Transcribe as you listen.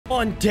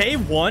On day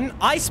 1,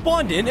 I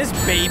spawned in as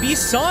Baby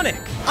Sonic.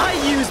 I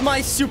used my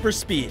super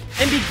speed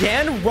and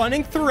began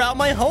running throughout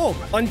my home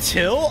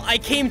until I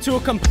came to a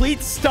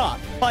complete stop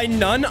by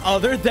none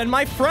other than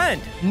my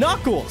friend,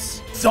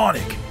 Knuckles.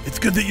 Sonic, it's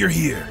good that you're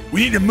here.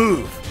 We need to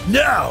move.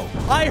 Now!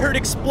 I heard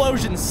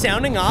explosions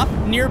sounding off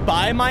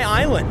nearby my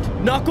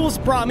island. Knuckles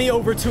brought me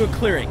over to a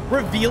clearing,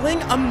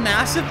 revealing a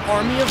massive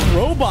army of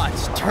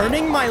robots,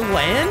 turning my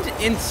land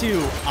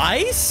into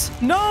ice?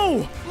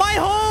 No! My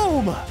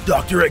home!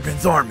 Dr.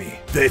 Eggman's army.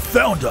 They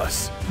found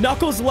us.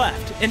 Knuckles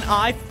left, and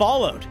I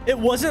followed. It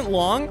wasn't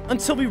long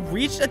until we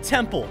reached a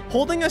temple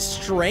holding a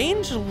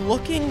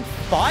strange-looking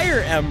fire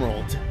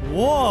emerald.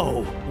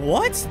 Whoa,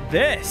 what's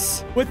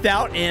this?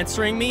 Without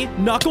answering me,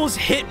 Knuckles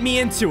hit me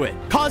into it,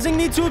 causing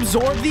me to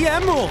absorb the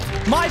emerald.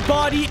 My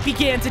body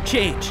began to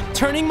change,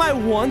 turning my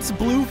once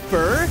blue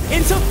fur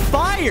into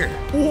fire.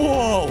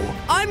 Whoa,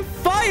 I'm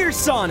Fire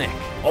Sonic.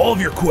 All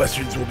of your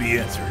questions will be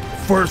answered.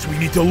 First, we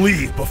need to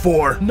leave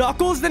before...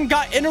 Knuckles then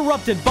got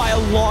interrupted by a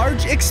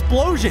large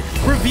explosion,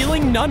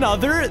 revealing none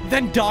other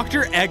than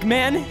Dr.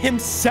 Eggman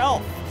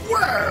himself.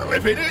 Well,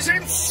 if it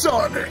isn't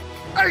Sonic,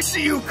 I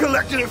see you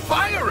collected a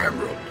fire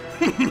emerald.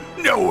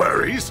 No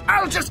worries,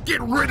 I'll just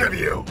get rid of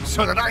you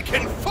so that I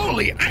can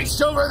fully ice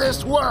over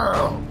this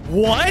world.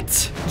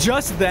 What?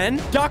 Just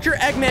then, Dr.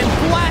 Eggman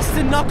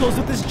blasted Knuckles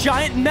with his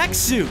giant mech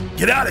suit.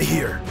 Get out of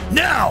here,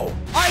 now!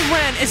 I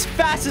ran as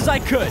fast as I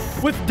could,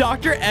 with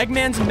Dr.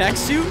 Eggman's mech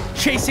suit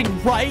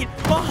chasing right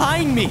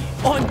behind me.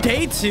 On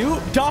day 2,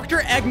 Dr.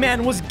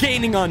 Eggman was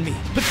gaining on me,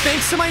 but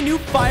thanks to my new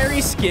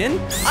fiery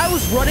skin, I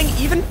was running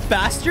even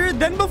faster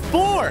than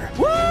before.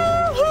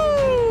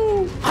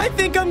 Woohoo! I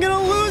think I'm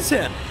gonna lose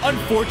him.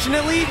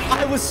 Unfortunately,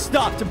 I was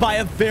stopped by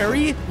a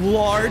very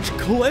large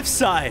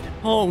cliffside.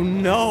 Oh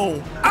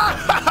no.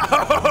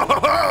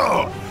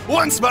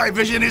 Once my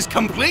vision is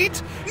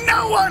complete,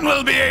 no one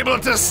will be able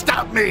to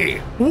stop me.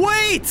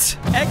 Wait!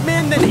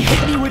 Eggman then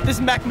hit me with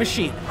this mech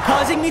machine,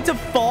 causing me to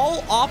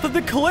fall off of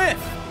the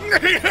cliff.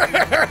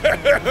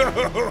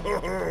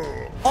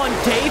 On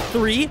day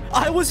 3,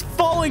 I was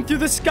falling through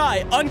the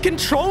sky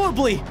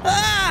uncontrollably.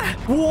 Ah!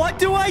 What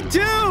do I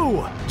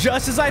do?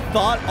 Just as I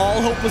thought all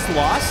hope was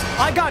lost,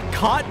 I got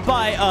caught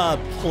by a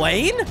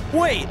plane?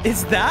 Wait,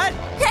 is that?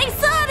 Hey,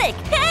 Sonic,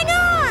 hang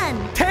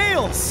on!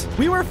 Tails!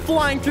 We were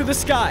flying through the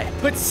sky,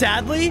 but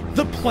sadly,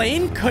 the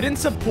plane couldn't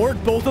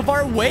support both of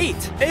our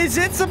weight. Is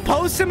it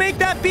supposed to make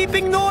that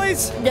beeping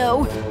noise?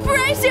 No.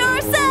 Brace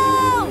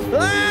yourself!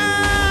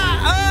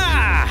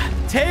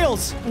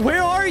 Tails,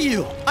 where are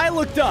you? I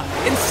looked up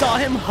and saw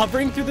him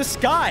hovering through the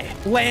sky,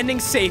 landing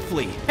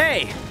safely.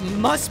 Hey,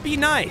 must be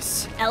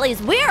nice. At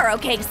least we're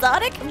okay,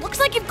 Sonic. Looks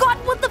like you've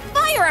gotten one of the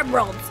fire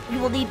emeralds. You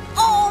will need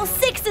all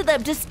 6 of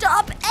them to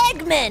stop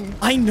Eggman.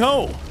 I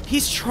know.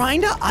 He's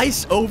trying to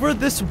ice over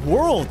this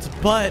world,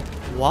 but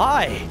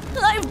why?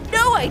 I have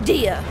no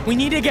idea. We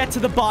need to get to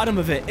the bottom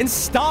of it and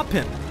stop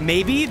him.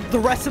 Maybe the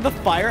rest of the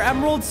fire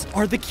emeralds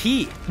are the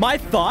key. My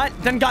thought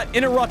then got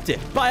interrupted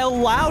by a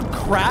loud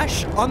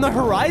crash on the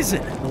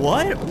horizon.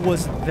 What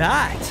was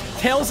that?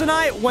 Tails and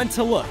I went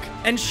to look,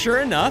 and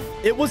sure enough,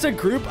 it was a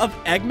group of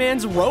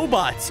Eggman's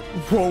robots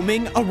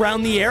roaming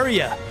around the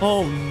area.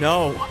 Oh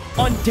no.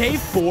 On day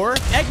 4,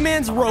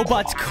 Eggman's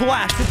robots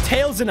clashed with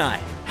Tails and I.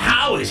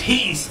 How is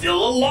he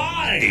still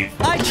alive?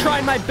 I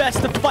tried my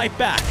best to fight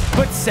back,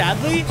 but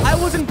sadly, I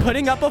wasn't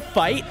putting up a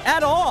fight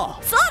at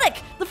all.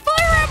 Sonic, the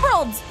fire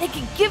emeralds! They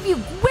can give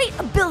you great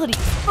abilities.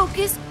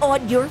 Focus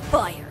on your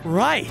fire.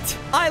 Right.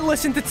 I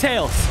listened to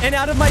Tails, and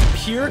out of my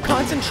pure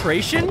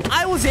concentration,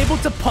 I was able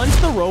to punch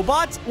the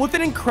robots with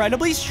an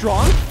incredibly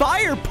strong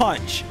fire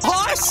punch.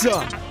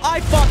 Awesome! I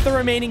fought the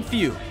remaining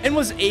few and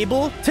was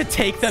able to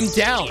take them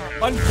down.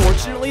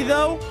 Unfortunately,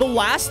 though, the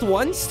last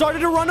one started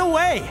to run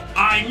away.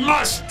 I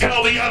must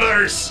tell the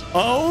others!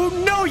 Oh,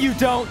 no you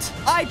don't!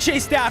 I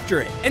chased after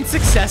it and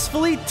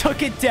successfully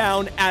took it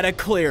down at a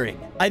clearing.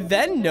 I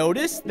then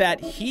noticed that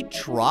he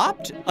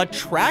dropped a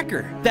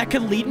tracker that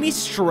could lead me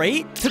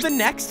straight to the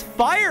next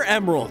fire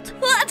emerald.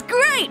 Well, that's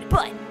great,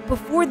 but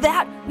before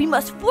that, we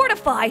must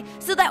fortify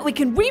so that we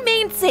can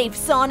remain safe,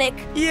 Sonic.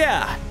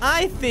 Yeah,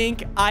 I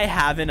think I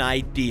have an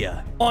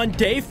idea. On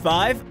day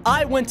 5,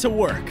 I went to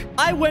work.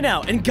 I went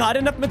out and got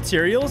enough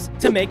materials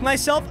to make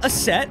myself a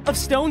set of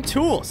stone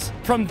tools.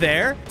 From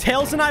there,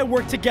 Tails and I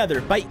worked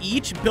together by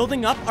each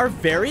building up our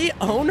very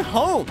own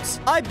homes.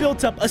 I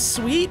built up a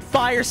sweet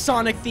Fire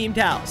Sonic themed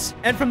house.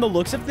 And from the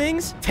looks of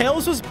things,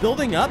 Tails was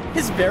building up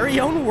his very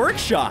own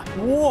workshop.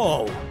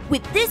 Whoa.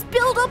 With this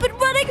build up and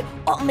running,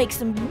 I'll make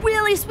some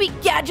really sweet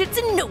gadgets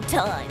in no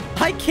time.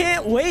 I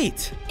can't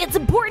wait. It's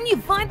important you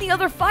find the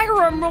other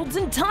fire emeralds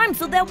in time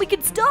so that we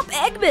can stop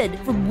Eggman.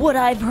 From what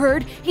I've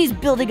heard, he's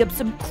building up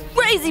some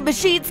crazy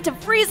machines to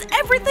freeze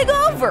everything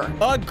over.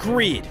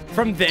 Agreed.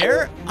 From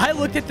there, I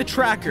looked at the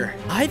tracker.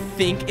 I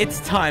think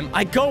it's time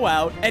I go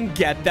out and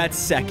get that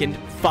second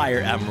fire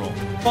emerald.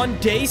 On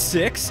day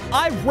 6,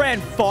 I ran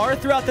far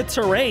throughout the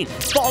terrain,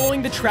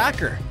 following the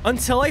tracker,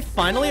 until I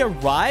finally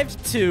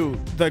arrived to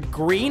the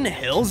Green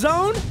Hill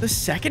Zone. The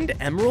second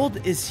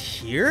emerald is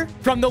here?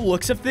 From the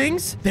looks of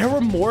things, there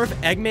were more of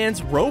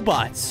Eggman's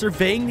robots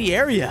surveying the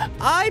area.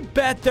 I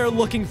bet they're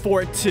looking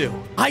for it too.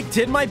 I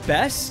did my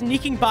best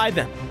sneaking by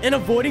them and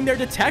avoiding their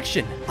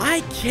detection. I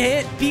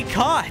can't be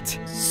caught.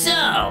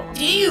 So,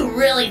 do you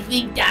really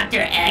think Dr.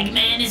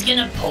 Eggman is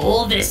gonna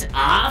pull this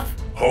off?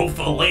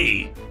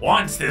 Hopefully,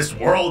 once this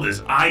world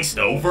is iced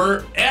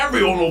over,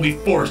 everyone will be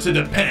forced to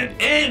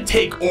depend and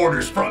take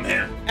orders from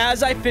him.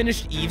 As I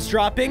finished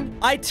eavesdropping,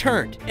 I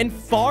turned, and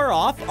far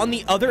off on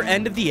the other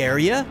end of the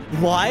area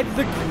lied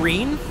the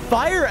green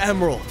fire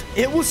emerald.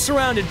 It was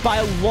surrounded by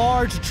a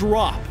large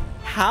drop.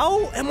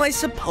 How am I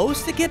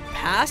supposed to get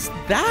past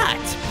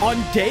that?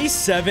 On day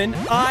 7,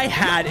 I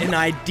had an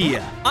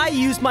idea. I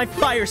used my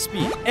fire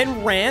speed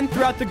and ran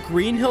throughout the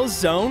Green Hill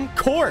Zone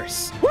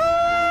course.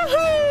 Woohoo!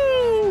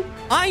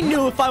 I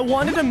knew if I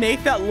wanted to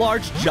make that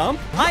large jump,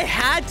 I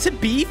had to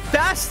be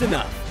fast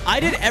enough. I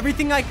did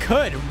everything I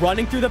could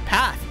running through the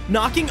path,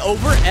 knocking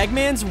over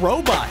Eggman's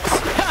robots.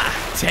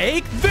 Ha!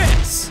 Take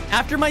this!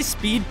 After my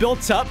speed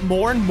built up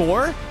more and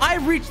more, I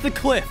reached the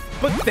cliff,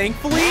 but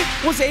thankfully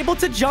was able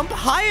to jump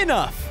high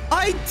enough.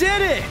 I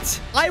did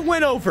it! I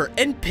went over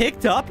and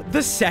picked up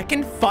the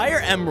second fire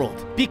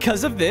emerald.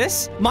 Because of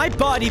this, my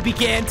body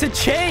began to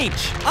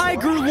change. I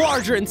grew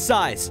larger in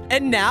size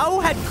and now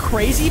had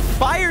crazy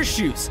fire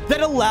shoes that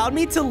allowed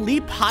me to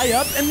leap high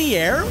up in the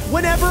air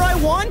whenever I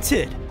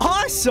wanted.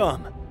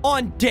 Awesome!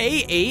 On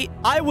day 8,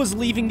 I was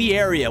leaving the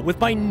area with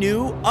my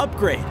new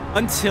upgrade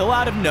until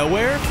out of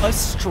nowhere, a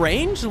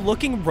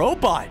strange-looking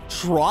robot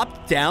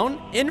dropped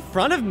down in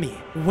front of me.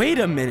 Wait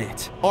a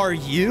minute, are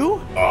you?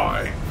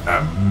 I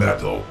am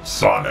Metal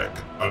Sonic,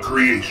 a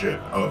creation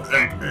of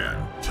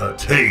Eggman to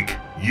take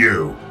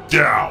you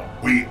down.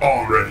 We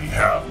already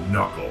have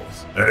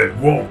Knuckles, and it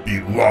won't be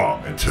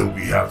long until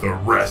we have the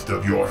rest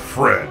of your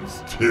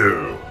friends,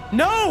 too.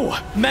 No!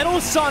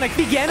 Metal Sonic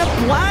began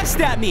to blast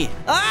at me.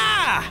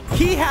 Ah!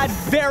 He had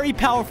very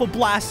powerful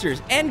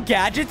blasters and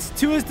gadgets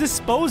to his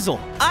disposal.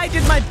 I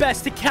did my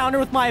best to counter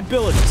with my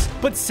abilities,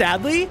 but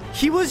sadly,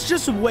 he was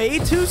just way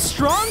too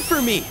strong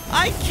for me.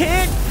 I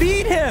can't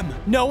beat him.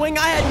 Knowing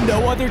I had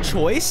no other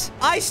choice,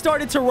 I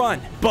started to run,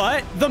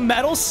 but the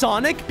Metal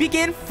Sonic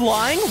began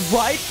flying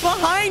right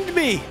behind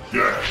me.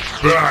 Get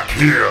back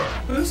here!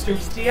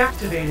 Boosters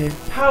deactivated.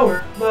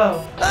 Power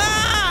low.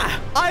 Ah!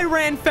 I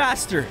ran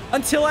faster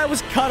until I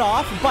was cut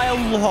off by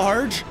a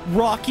large,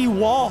 rocky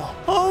wall.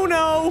 Oh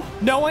no!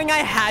 Knowing I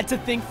had to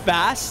think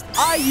fast,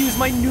 I used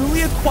my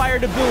newly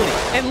acquired ability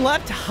and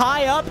leapt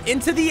high up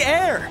into the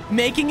air,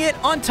 making it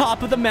on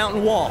top of the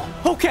mountain wall.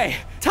 Okay,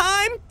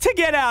 time to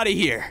get out of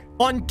here.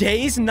 On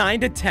days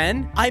 9 to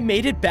 10, I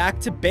made it back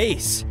to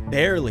base.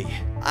 Barely.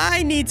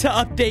 I need to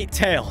update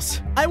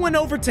Tails. I went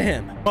over to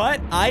him,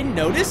 but I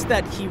noticed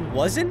that he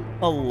wasn't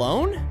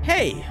alone.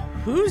 Hey,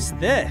 who's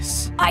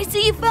this? I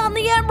see you found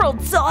the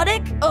emerald,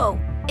 Sonic. Oh,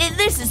 and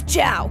this is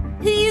Chow.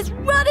 He's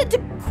run into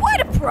quite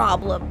a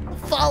problem.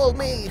 Follow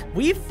me.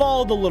 We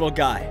followed the little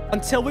guy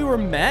until we were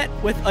met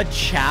with a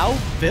Chow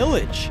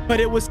village, but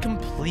it was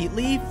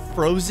completely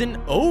frozen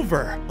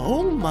over.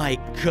 Oh my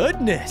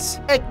goodness.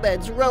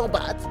 Eggman's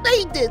robots.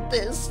 They did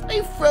this.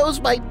 They froze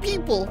my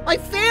people, my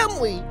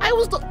family. I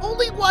was the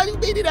only one who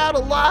made it out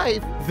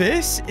alive.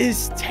 This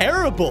is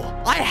terrible.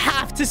 I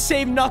have to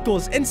save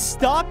Knuckles and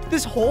stop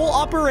this whole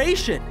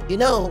operation. You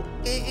know,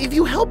 if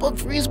you help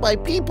unfreeze my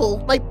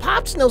people, my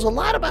Pops knows a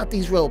lot about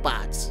these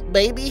robots.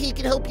 Maybe he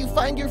can help you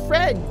find your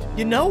friend.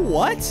 You know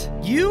what?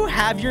 You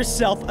have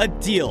yourself a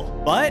deal,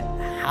 but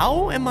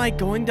how am I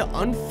going to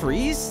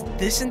unfreeze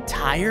this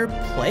entire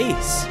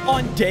place?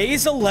 On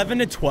days 11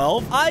 to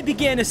 12, I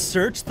began a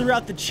search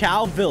throughout the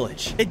Chow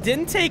village. It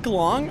didn't take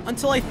long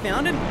until I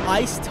found an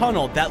ice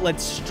tunnel that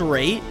led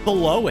straight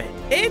below it.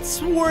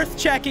 It's worth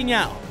checking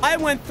out. I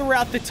went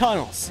throughout the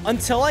tunnels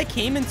until I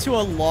came into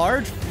a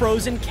large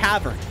frozen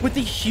cavern with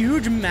a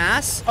huge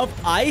mass of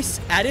ice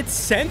at its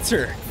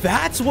center.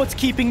 That's what's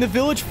keeping the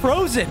village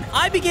frozen.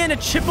 I began to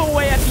chip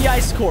away at the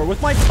ice core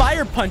with my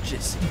fire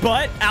punches,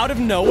 but out of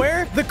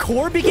nowhere, the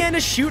core began to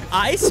shoot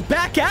ice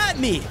back at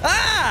me.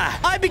 Ah!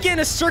 I began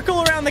to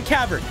circle around the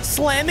cavern,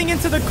 slamming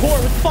into the core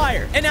with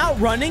fire and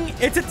outrunning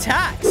its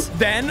attacks.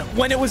 Then,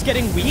 when it was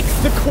getting weak,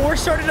 the core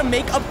started to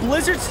make a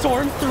blizzard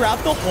storm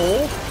throughout the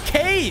whole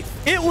cave.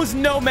 It was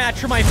no match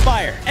for my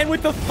fire, and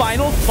with the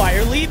final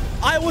fire leap,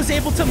 I was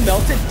able to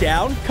melt it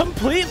down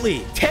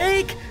completely.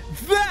 Take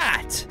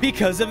that!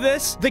 Because of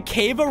this, the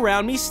cave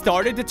around me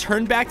started to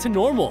turn back to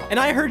normal, and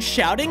I heard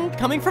shouting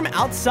coming from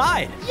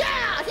outside.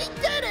 Yeah, he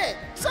did it!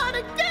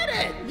 Sonic did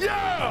it!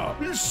 Yeah!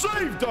 You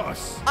saved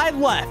us! I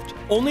left,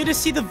 only to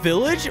see the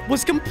village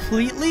was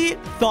completely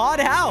thawed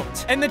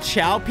out, and the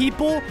Chow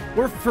people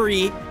were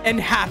free and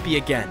happy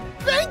again.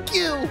 Thank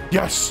you!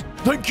 Yes,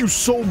 thank you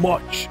so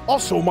much.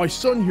 Also, my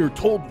son here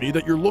told me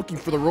that you're looking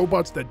for the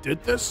robots that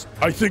did this.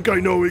 I think I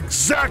know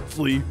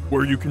exactly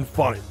where you can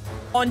find them.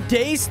 On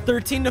days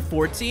 13 to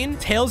 14,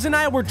 Tails and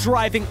I were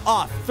driving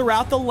off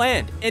throughout the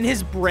land in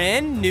his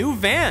brand new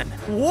van.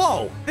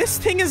 Whoa, this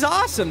thing is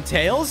awesome,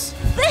 Tails.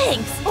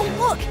 Thanks! Oh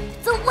look,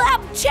 it's a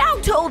lab Chow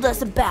told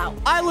us about!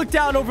 I looked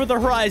out over the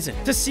horizon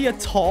to see a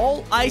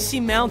tall, icy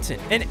mountain,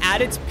 and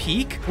at its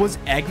peak was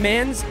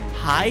Eggman's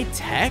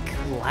high-tech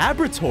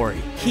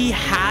laboratory. He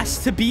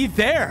has to be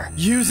there.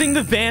 Using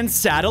the van's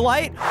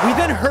satellite, we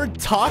then heard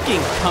talking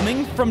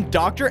coming from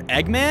Dr.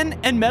 Eggman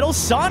and Metal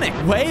Sonic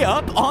way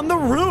up on the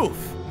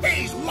roof.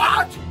 He's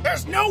what?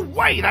 There's no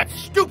way that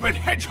stupid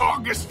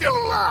hedgehog is still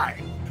alive!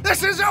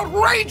 This is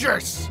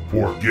outrageous!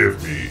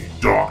 Forgive me,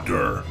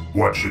 Doctor.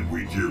 What should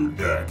we do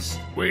next?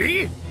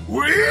 We?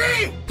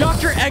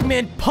 Dr.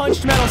 Eggman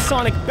punched Metal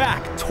Sonic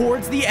back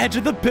towards the edge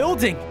of the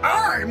building.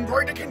 I'm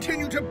going to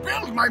continue to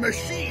build my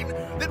machine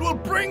that will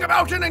bring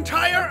about an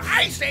entire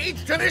ice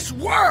age to this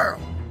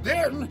world!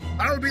 Then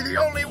I'll be the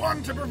only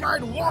one to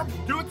provide warmth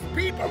to its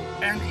people.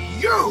 And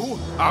you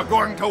are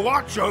going to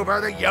watch over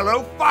the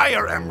yellow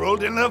fire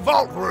emerald in the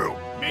vault room.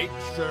 Make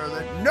sure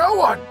that no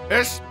one,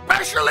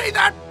 especially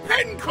that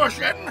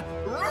pincushion,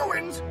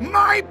 ruins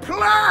my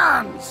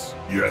plans!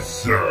 Yes,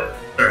 sir,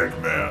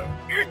 Eggman.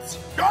 It's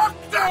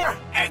Doctor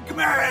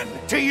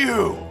Eggman to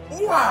you!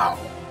 Wow!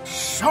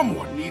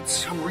 Someone needs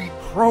some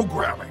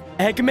reprogramming.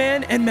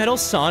 Eggman and Metal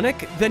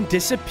Sonic then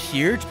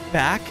disappeared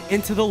back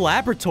into the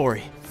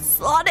laboratory.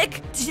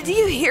 Sonic, did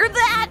you hear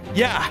that?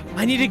 Yeah,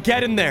 I need to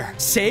get in there,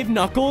 save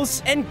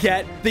Knuckles, and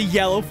get the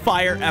yellow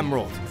fire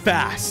emerald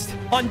fast.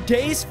 On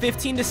days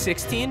 15 to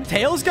 16,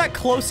 Tails got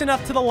close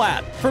enough to the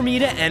lab for me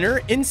to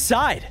enter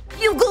inside.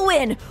 You go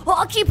in.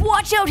 I'll keep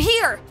watch out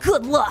here.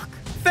 Good luck.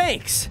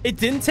 Thanks. It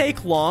didn't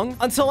take long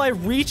until I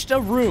reached a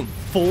room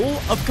full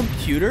of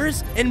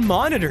computers and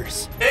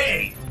monitors.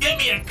 Hey, get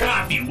me a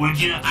coffee, would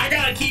you? I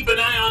gotta keep an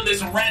eye on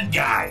this red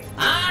guy.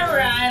 All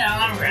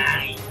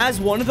right. As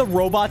one of the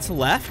robots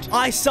left,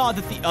 I saw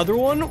that the other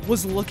one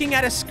was looking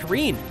at a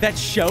screen that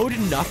showed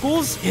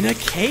Knuckles in a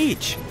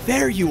cage.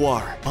 There you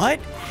are. But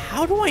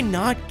how do I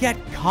not get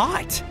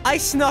caught? I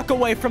snuck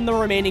away from the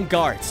remaining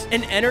guards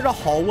and entered a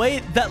hallway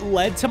that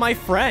led to my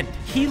friend.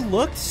 He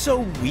looked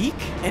so weak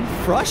and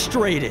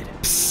frustrated.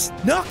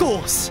 Psst,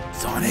 Knuckles!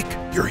 Sonic,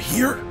 you're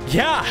here?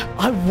 Yeah,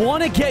 I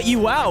want to get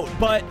you out,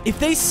 but if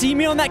they see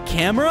me on that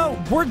camera,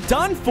 we're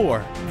done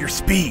for. Your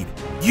speed.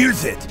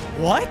 Use it.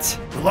 What?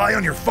 Rely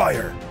on your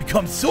fire.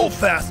 Become so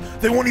fast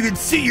they won't even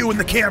see you in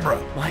the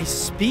camera. My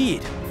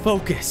speed.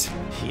 Focus.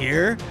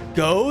 Here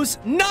goes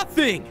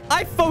nothing.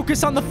 I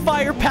focus on the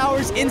fire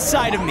powers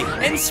inside of me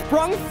and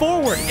sprung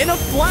forward in a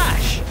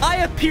flash. I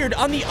appeared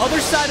on the other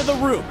side of the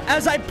room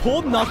as I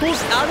pulled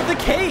Knuckles out of the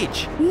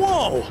cage.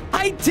 Whoa,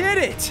 I did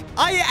it.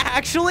 I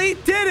actually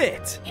did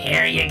it.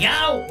 Here you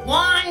go.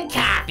 One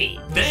copy.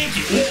 Thank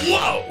you.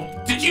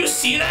 Whoa! Did you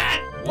see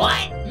that?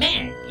 What?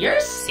 Man, you're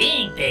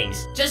seeing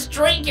things. Just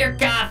drink your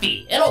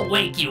coffee. It'll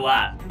wake you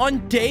up.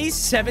 On days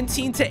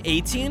 17 to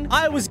 18,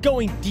 I was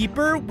going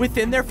deeper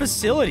within their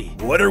facility.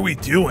 What are we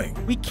doing?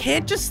 We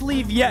can't just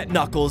leave yet,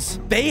 Knuckles.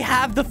 They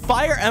have the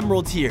fire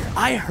emerald here.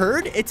 I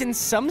heard it's in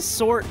some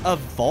sort of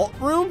vault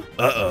room.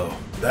 Uh-oh.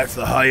 That's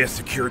the highest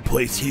secured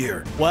place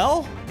here.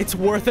 Well, it's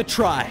worth a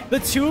try. The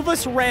two of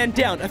us ran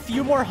down a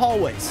few more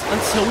hallways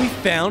until we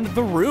found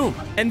the room.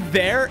 And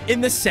there,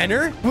 in the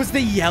center, was the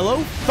yellow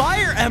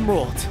fire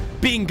emerald.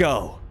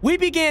 Bingo. We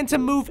began to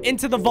move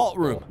into the vault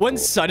room when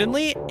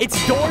suddenly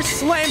its door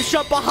slammed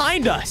shut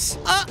behind us.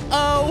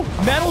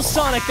 Uh-oh. Metal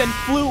Sonic then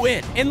flew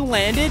in and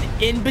landed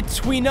in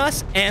between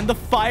us and the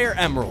fire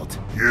emerald.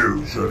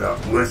 You should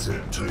have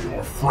listened to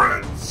your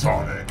friend,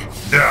 Sonic.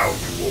 Now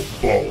you will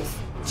both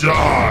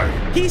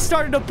die! He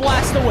started to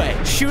blast away,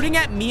 shooting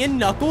at me and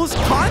Knuckles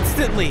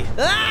constantly.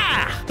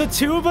 Ah! The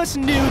two of us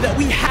knew that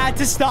we had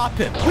to stop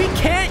him. We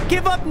can't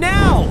give up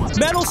now!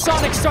 Metal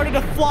Sonic started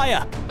to fly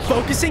up,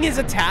 focusing his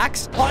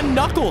attacks on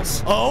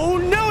Knuckles. Oh,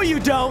 no you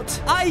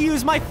don't! I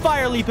used my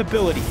Fire Leap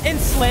ability and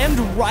slammed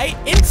right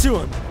into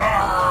him.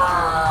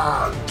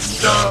 Ah!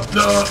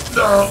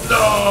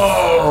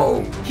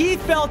 No! He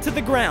fell to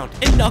the ground,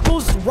 and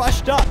Knuckles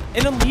rushed up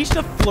and unleashed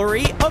a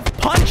flurry of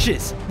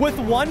punches. With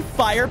one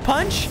fire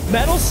punch,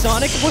 Metal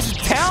Sonic was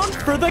down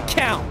for the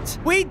count.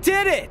 We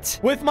did it!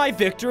 With my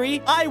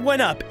victory, I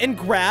went up and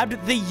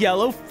grabbed the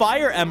yellow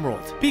fire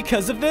emerald.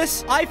 Because of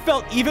this, I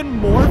felt even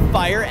more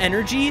fire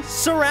energy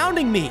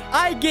surrounding me.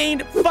 I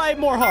gained 5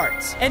 more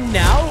hearts, and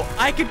now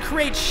I could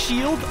create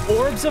shield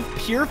orbs of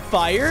pure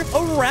fire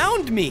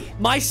around me.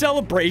 My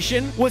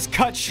celebration was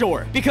cut short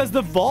because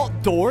the vault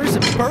doors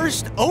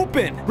burst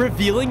open,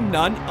 revealing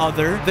none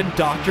other than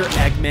Dr.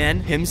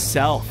 Eggman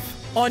himself.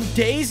 On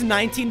days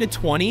 19 to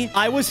 20,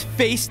 I was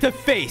face to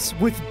face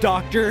with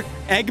Dr.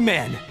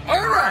 Eggman.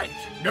 All right,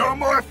 no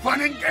more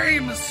fun and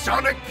games,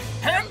 Sonic.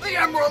 Hand the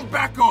emerald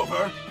back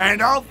over,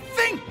 and I'll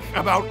think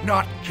about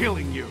not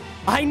killing you.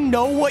 I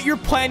know what you're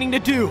planning to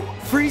do.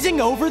 Freezing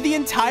over the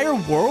entire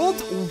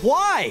world?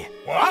 Why?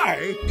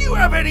 Why? Do you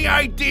have any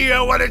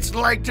idea what it's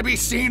like to be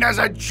seen as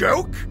a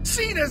joke?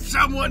 Seen as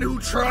someone who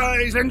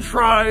tries and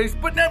tries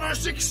but never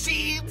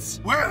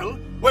succeeds? Well,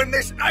 when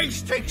this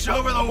ice takes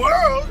over the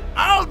world,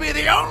 I'll be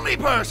the only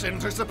person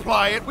to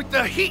supply it with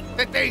the heat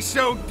that they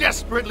so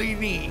desperately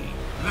need.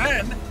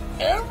 Then,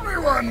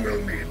 everyone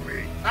will need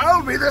me.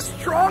 I'll be the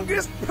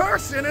strongest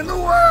person in the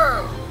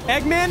world.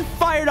 Eggman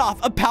fired off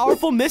a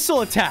powerful missile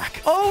attack.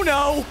 Oh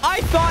no,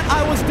 I thought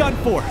I was done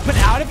for, but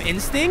out of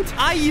instinct,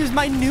 I used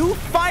my new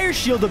fire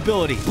shield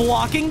ability,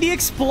 blocking the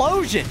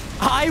explosion.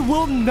 I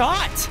will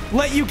not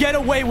let you get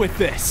away with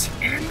this.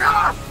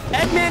 Enough!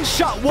 Eggman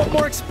shot one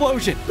more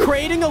explosion,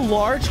 creating a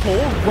large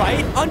hole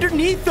right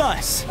underneath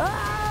us.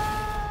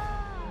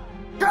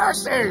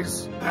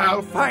 Curses!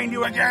 I'll find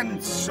you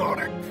again,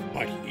 Sonic.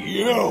 But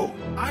you,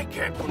 I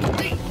can't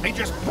believe they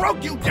just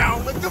broke you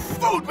down like the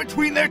food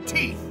between their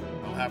teeth.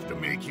 I'll have to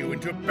make you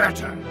into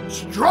better,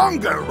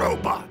 stronger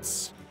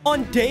robots.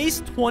 On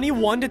days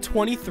 21 to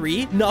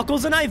 23,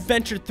 Knuckles and I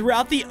ventured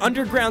throughout the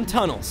underground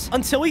tunnels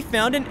until we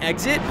found an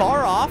exit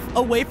far off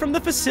away from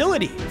the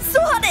facility.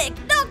 Sonic!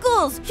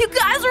 Knuckles! You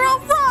guys are all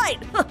right!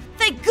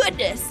 Thank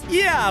goodness!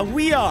 Yeah,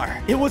 we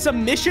are. It was a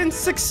mission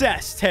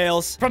success,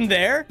 Tails. From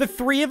there, the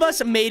three of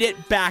us made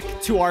it back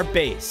to our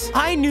base.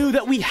 I knew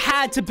that we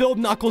had to build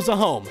Knuckles a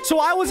home, so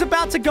I was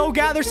about to go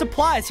gather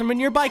supplies from a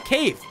nearby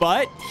cave,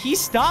 but he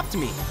stopped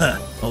me.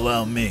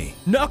 Allow me.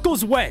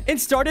 Knuckles went and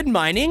started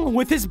mining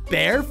with his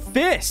bare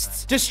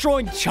fists,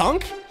 destroying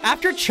chunk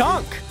after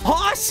chunk.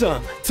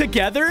 Awesome!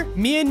 Together,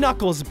 me and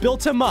Knuckles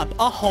built him up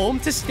a home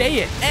to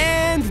stay in.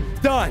 And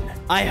done.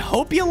 I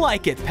hope you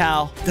like it,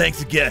 pal.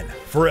 Thanks again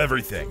for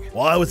everything.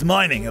 While I was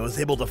mining, I was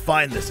able to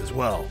find this as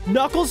well.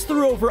 Knuckles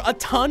threw over a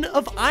ton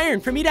of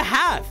iron for me to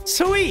have.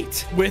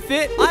 Sweet! With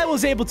it, I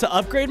was able to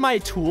upgrade my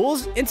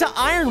tools into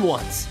iron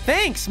ones.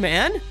 Thanks,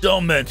 man.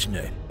 Don't mention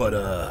it. But,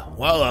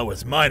 while I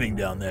was mining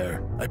down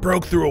there, I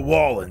broke through a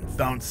wall and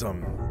found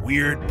some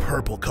weird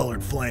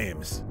purple-colored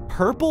flames.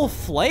 Purple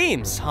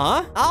flames,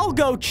 huh? I'll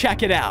go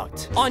check it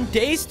out. On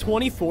days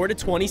 24 to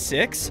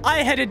 26,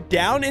 I headed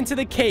down into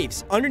the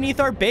caves underneath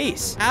our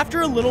base.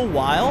 After a little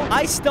while,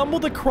 I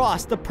stumbled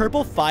across the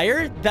purple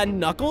fire that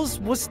Knuckles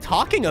was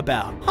talking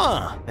about.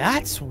 Huh,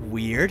 that's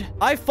weird.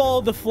 I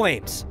followed the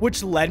flames,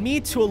 which led me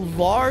to a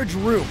large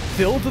room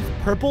filled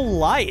with purple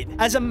light,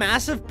 as a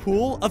massive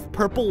pool of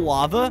purple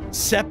lava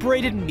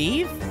separated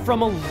me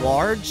from a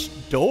large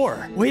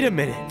door. Wait a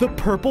minute, the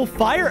purple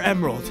fire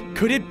emerald.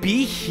 Could it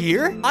be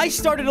here? I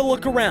started to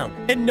look around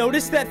and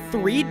noticed that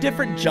 3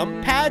 different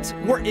jump pads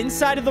were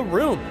inside of the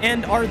room.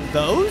 And are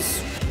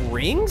those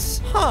rings?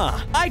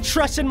 Huh. I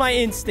trusted my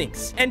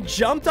instincts and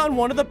jumped on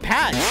one of the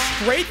pads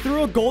straight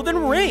through a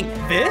golden ring.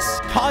 This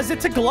caused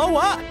it to glow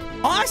up.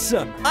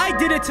 Awesome! I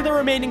did it to the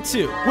remaining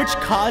 2, which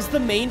caused the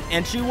main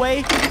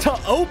entryway to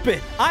open.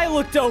 I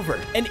looked over,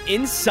 and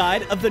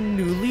inside of the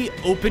newly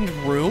opened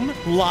room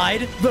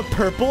lied the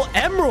purple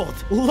emerald.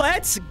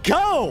 Let's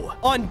go!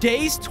 On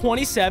days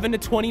 27 to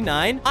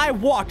 29, I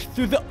walked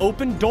through the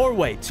open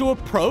doorway to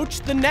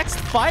approach the next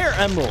fire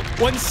emerald,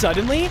 when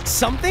suddenly,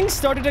 something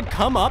started to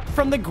come up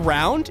from the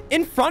ground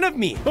in front of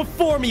me.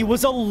 Before me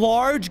was a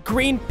large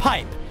green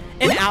pipe,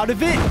 and out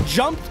of it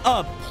jumped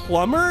a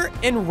plumber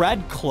in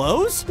red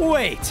clothes?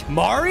 Wait,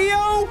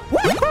 Mario?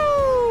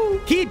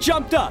 Woohoo! He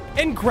jumped up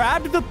and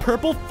grabbed the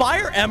purple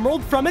fire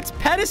emerald from its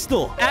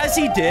pedestal. As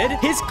he did,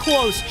 his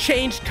clothes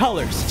changed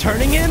colors,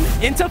 turning him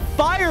into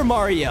Fire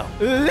Mario.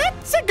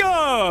 Let's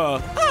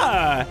go!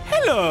 Ah,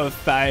 hello,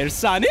 Fire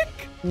Sonic.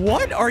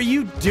 What are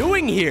you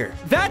doing here?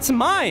 That's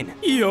mine.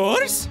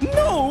 Yours?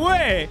 No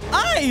way.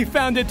 I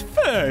found it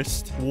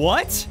first.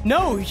 What?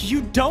 No,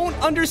 you don't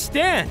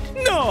understand.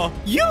 No,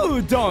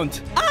 you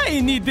don't. I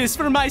need this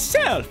for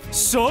myself.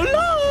 So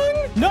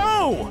long.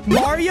 No.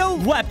 Mario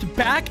leapt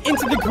back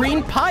into the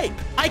green pipe.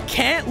 I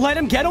can't let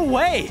him get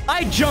away.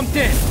 I jumped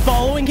in,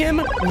 following him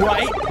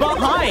right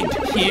behind.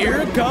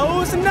 Here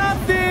goes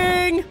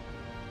nothing.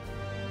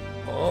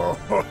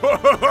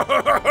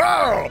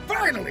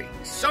 Finally,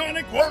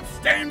 Sonic won't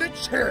stand a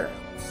chance.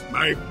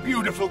 My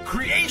beautiful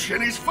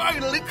creation is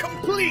finally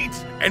complete,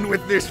 and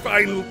with this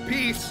final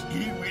piece,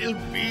 he will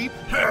be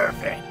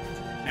perfect.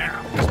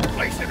 Now, just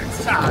place it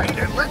inside,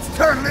 and let's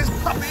turn this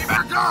puppy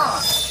back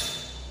on.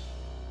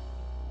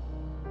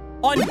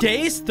 On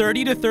days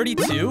 30 to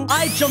 32,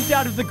 I jumped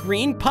out of the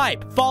green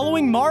pipe,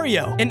 following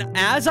Mario. And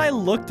as I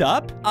looked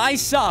up, I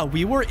saw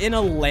we were in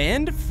a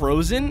land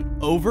frozen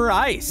over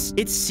ice.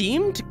 It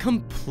seemed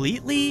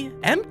completely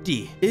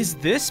empty. Is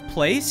this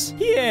place?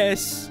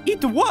 Yes,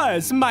 it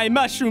was my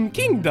Mushroom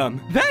Kingdom.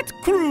 That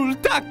cruel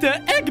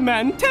Doctor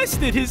Eggman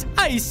tested his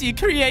icy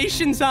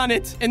creations on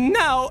it, and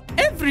now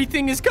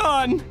everything is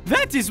gone.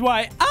 That is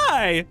why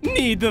I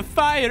need the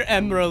Fire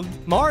Emerald.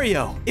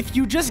 Mario, if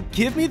you just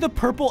give me the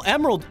purple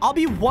emerald, I'll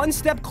be one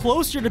step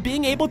closer to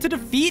being able to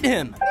defeat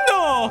him. No!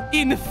 No!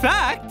 In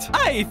fact,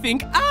 I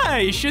think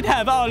I should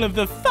have all of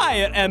the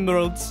fire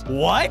emeralds.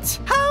 What?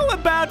 How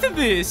about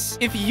this?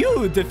 If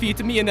you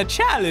defeat me in a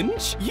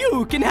challenge,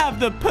 you can have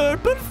the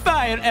purple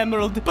fire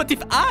emerald. But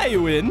if I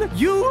win,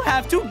 you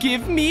have to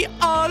give me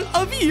all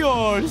of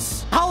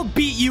yours. I'll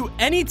beat you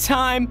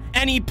anytime,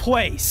 any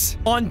place.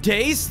 On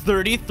days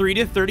 33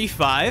 to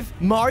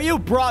 35, Mario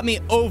brought me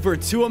over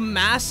to a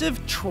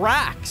massive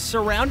track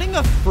surrounding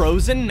a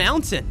frozen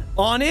mountain.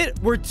 On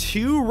it were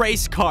 2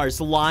 race cars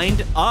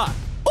lined up.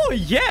 Oh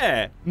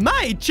yeah,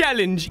 my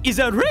challenge is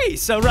a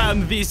race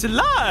around this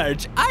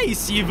large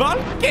icy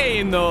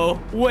volcano.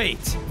 Wait,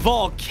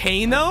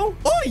 volcano?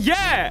 Oh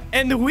yeah,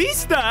 and we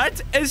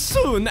start as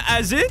soon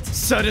as it...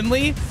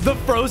 Suddenly, the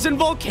frozen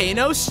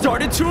volcano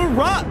started to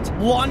erupt,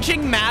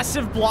 launching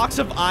massive blocks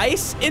of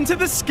ice into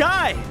the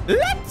sky.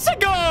 Let's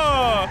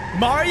go!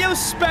 Mario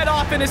sped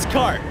off in his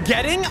cart,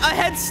 getting a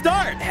head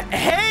start.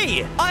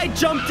 Hey, I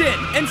jumped in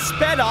and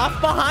sped off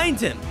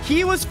behind him.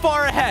 He was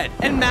far ahead,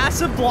 and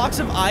massive blocks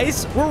of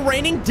ice were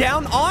raining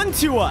down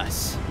onto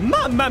us.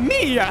 Mamma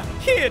mia!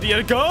 Here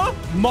you go!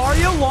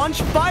 Mario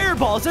launched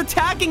fireballs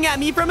attacking at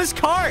me from his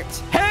cart.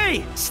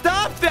 Hey,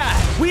 stop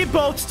that! We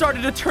both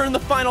started to turn the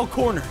final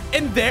corner,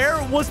 and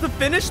there was the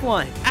finish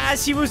line.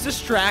 As he was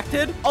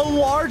distracted, a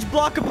large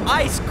block of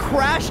ice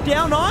crashed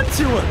down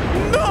onto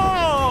him.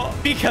 No!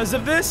 Because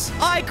of this,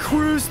 I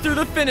cruised through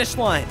the finish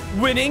line,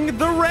 winning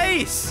the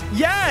race.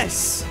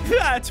 Yes!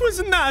 That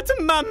was not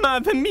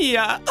Mamma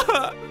Mia.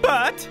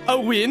 But a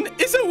win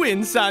is a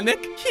win,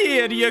 Sonic.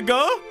 Here you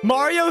go.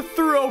 Mario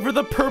threw over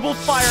the purple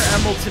fire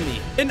emerald to me,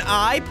 and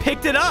I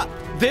picked it up.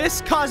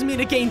 This caused me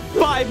to gain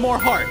 5 more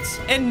hearts,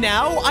 and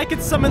now I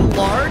could summon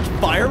large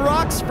fire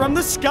rocks from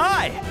the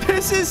sky.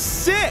 This is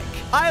sick.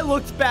 I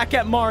looked back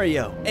at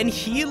Mario, and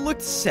he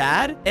looked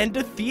sad and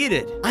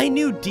defeated. I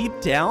knew deep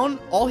down,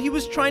 all he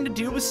was trying to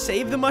do was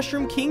save the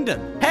Mushroom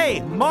Kingdom.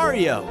 Hey,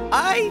 Mario,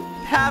 I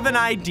have an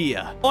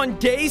idea. On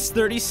days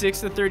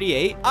 36 to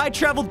 38, I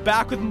traveled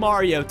back with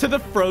Mario to the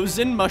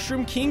frozen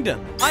Mushroom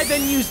Kingdom. I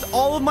then used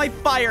all of my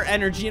fire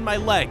energy in my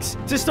legs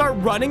to start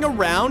running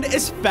around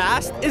as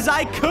fast as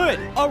I could.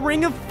 A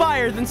ring of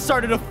fire then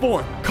started to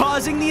form,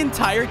 causing the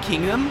entire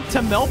kingdom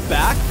to melt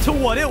back to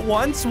what it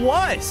once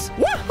was.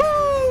 Woohoo!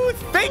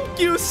 Thank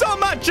you so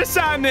much,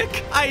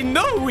 Sonic. I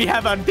know we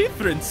have our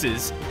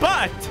differences,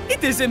 but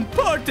it is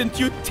important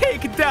you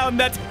take down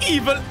that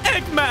evil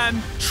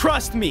Eggman.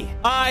 Trust me,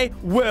 I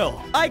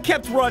will. I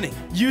kept running,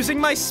 using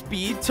my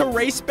speed to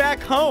race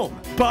back home.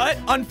 But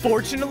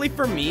unfortunately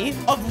for me,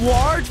 a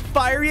large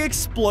fiery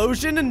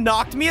explosion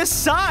knocked me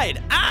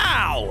aside.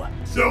 Ow!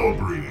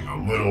 Celebrating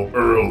a little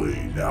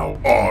early now,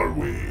 are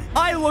we?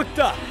 I looked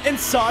up and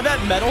saw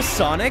that Metal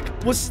Sonic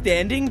was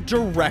standing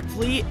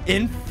directly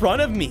in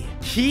front of me.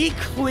 He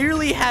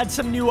clearly had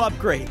some new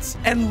upgrades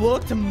and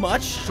looked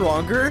much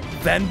stronger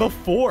than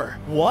before.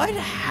 What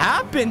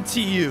happened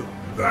to you?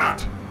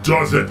 That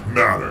doesn't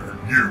matter.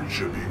 You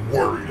should be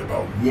worried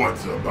about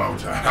what's about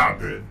to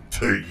happen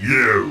to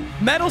you.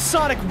 Metal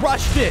Sonic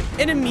rushed in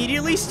and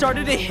immediately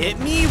started to hit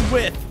me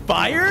with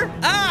fire.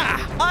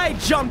 I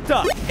jumped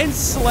up and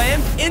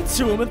slammed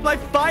into him with my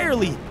fire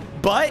leap,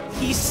 but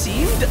he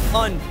seemed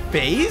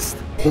unfazed.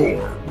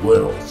 Poor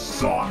little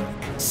Sonic.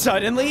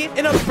 Suddenly,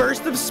 in a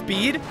burst of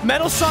speed,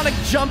 Metal Sonic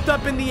jumped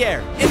up in the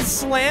air and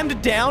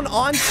slammed down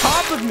on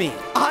top of me.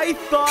 I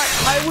thought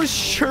I was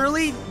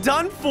surely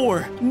done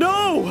for.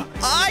 No,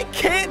 I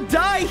can't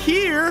die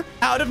here.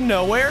 Out of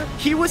nowhere,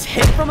 he was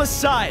hit from a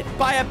side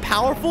by a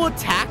powerful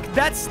attack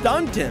that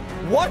stunned him.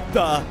 What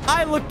the?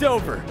 I looked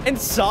over and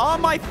saw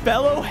my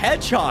fellow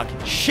hedgehog,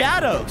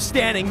 Shadow,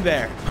 standing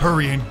there.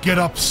 Hurry and get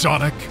up,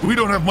 Sonic. We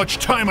don't have much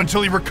time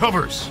until he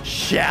recovers.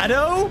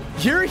 Shadow?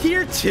 You're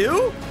here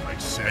too? I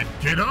said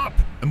get up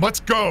and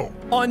let's go.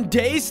 On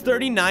days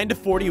 39 to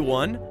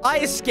 41, I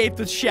escaped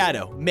with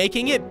Shadow,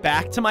 making it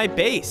back to my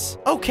base.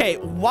 Okay,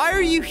 why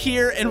are you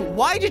here and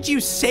why did you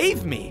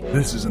save me?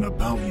 This isn't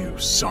about you,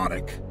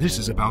 Sonic. This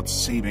is about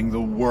saving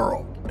the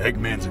world.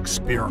 Eggman's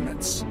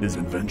experiments, his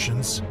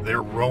inventions,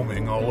 they're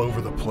roaming all over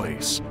the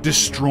place,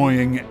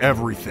 destroying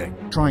everything,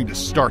 trying to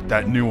start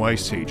that new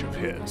ice age of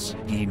his.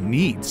 He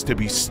needs to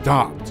be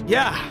stopped.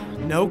 Yeah,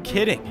 no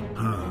kidding.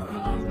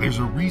 There's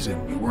a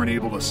reason you weren't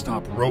able to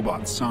stop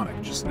Robot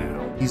Sonic just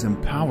now. He's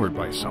empowered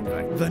by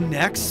something. The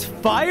next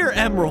Fire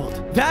Emerald.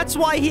 That's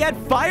why he had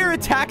fire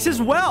attacks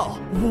as well.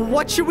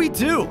 What should we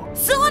do?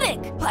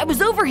 Sonic! I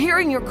was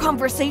overhearing your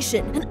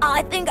conversation, and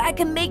I think I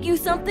can make you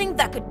something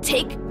that could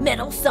take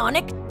Metal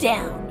Sonic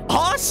down.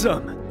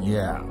 Awesome!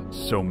 Yeah,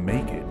 so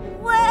make it.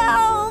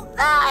 Well,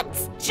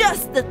 that's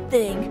just the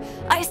thing.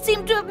 I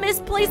seem to have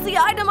misplaced the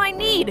item I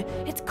need.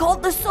 It's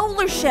called the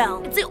Solar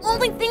Shell. It's the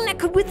only thing that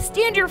could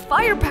withstand your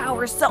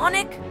firepower,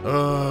 Sonic.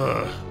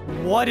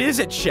 What is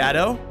it,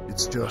 Shadow?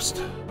 It's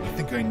just, I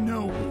think I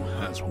know who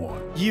has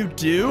one. You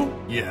do?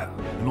 Yeah,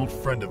 an old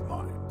friend of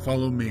mine.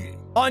 Follow me.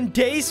 On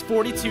days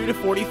 42 to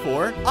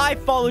 44, I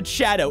followed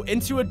Shadow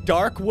into a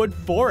dark wood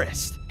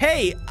forest.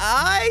 Hey,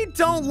 I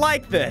don't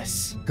like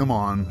this. Come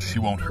on, she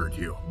won't hurt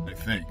you, I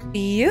think.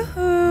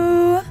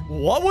 Yoo-hoo!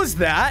 What was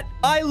that?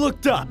 I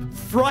looked up,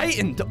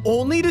 frightened,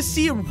 only to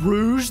see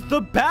Rouge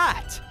the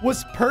Bat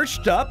was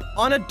perched up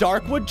on a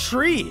darkwood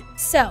tree.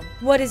 So,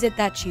 what is it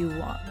that you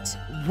want?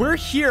 We're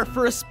here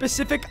for a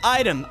specific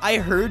item I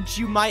heard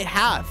you might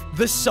have,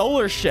 the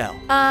solar shell.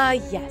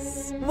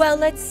 Yes. Well,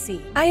 let's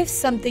see. I have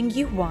something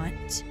you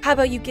want. How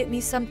about you get me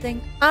something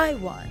I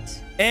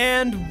want?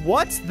 And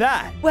what's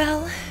that?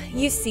 Well,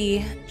 you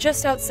see,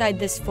 just outside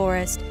this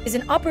forest is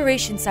an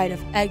operation site of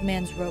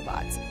Eggman's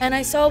robots, and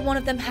I saw one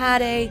of them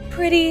had a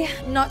pretty,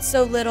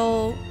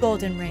 not-so-little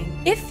golden ring.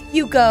 If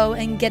you go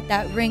and get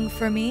that ring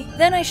for me,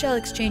 then I shall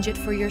exchange it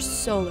for your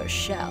solar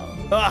shell.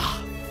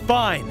 Ugh,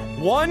 fine.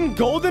 One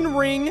golden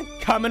ring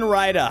coming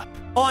right up.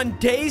 On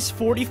days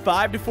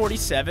 45 to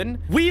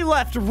 47, we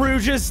left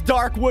Rouge's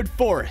Darkwood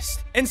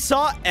Forest and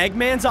saw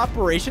Eggman's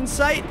operation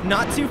site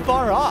not too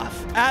far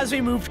off. As we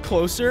moved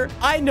closer,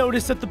 I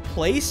noticed that the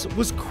place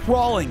was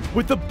crawling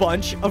with a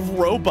bunch of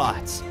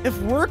robots. If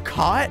we're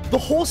caught, the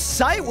whole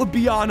site would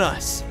be on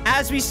us.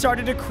 As we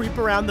started to creep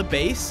around the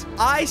base,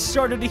 I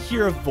started to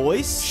hear a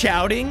voice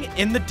shouting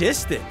in the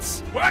distance.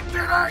 What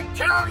did I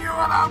tell you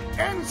about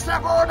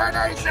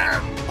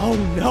insubordination? Oh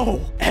no,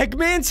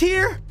 Eggman's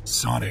here?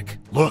 Sonic,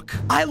 look.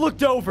 I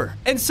looked over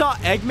and saw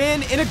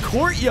Eggman in a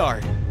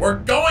courtyard. We're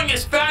going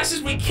as fast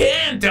as we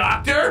can,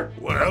 Doctor.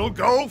 Well,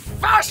 go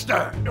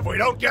faster! If we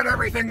don't get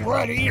everything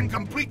ready and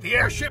complete the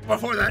airship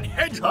before that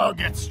hedgehog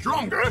gets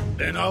stronger,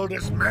 then I'll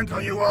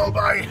dismantle you all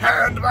by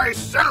hand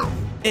myself!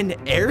 An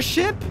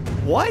airship?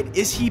 What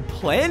is he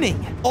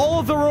planning? All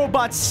of the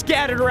robots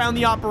scattered around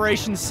the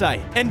operation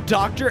site, and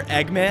Dr.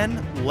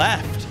 Eggman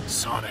left.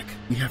 Sonic,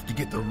 we have to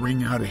get the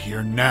ring out of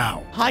here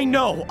now. I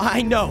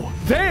know.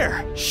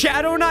 There!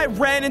 Shadow and I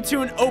ran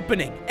into an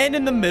opening, and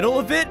in the middle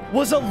of it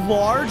was a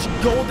large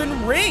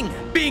golden ring.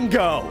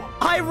 Bingo!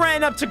 I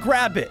ran up to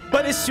grab it,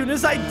 but as soon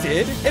as I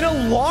did, an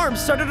alarm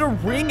started to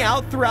ring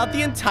out throughout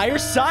the entire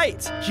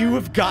site. You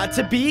have got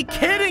to be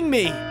kidding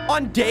me!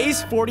 On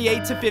days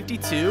 48 to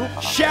 52,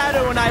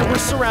 Shadow and I were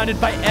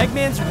surrounded by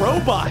Eggman's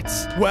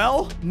robots.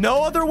 Well,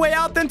 no other way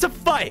out than to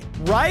fight,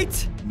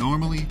 right?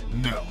 Normally,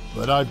 no.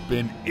 But I've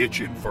been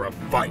itching for a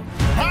fight.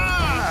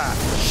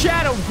 Ha!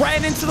 Shadow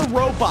ran into the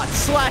robots,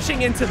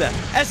 slashing into them,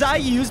 as I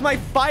used my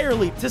fire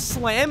leap to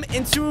slam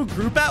into a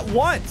group at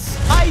once.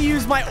 I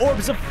used my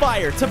orbs of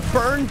fire to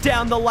burn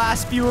down the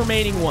last few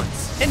remaining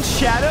ones, and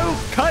Shadow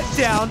cut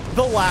down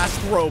the last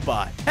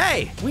robot.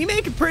 Hey, we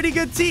make a pretty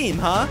good team,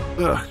 huh?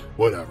 Ugh,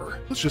 whatever.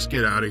 Let's just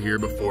get out of here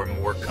before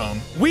more come.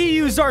 We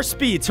used our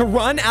speed to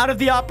run out of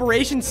the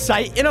operation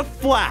site in a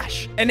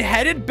flash and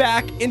headed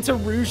back into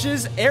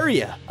Rouge's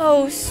area.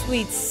 Oh,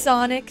 sweet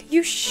Sonic,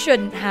 you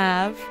shouldn't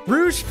have.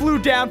 Rouge flew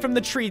down from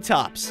the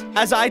treetops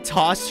as I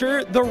tossed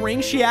her the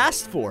ring she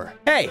asked for.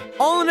 Hey,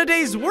 all in a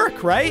day's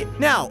work, right?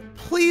 Now,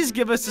 please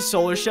give us a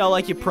solar shell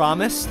like you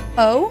promised.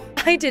 Oh,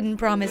 I didn't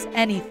promise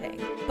anything.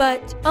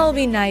 But I'll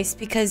be nice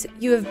because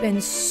you have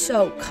been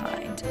so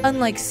kind,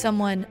 unlike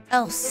someone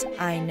else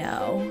I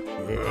know.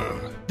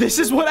 This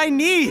is what I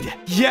need.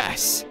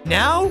 Yes.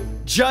 Now,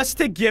 just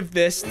to give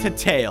this to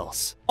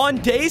Tails. On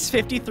days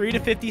 53 to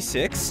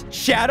 56,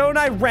 Shadow and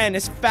I ran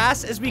as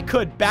fast as we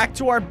could back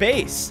to our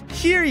base.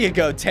 Here you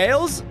go,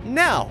 Tails.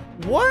 Now,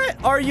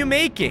 what are you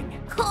making?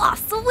 Aw,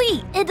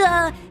 sweet.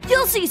 And,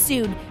 you'll see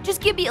soon.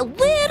 Just give me a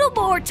little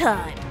more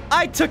time.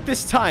 I took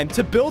this time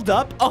to build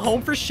up a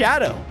home for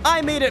Shadow.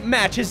 I made it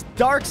match his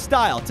dark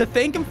style to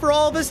thank him for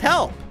all of his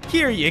help.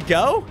 Here you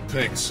go.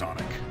 Thanks,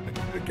 Sonic.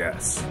 I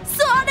guess.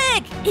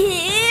 Sonic,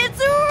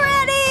 it's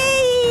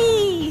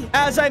ready!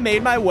 As I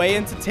made my way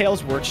into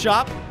Tails'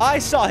 workshop, I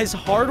saw his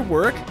hard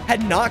work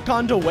had not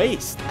gone to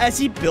waste as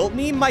he built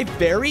me my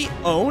very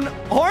own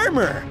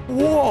armor.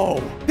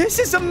 Whoa, this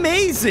is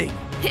amazing.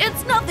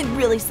 It's nothing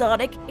really,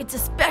 Sonic. It's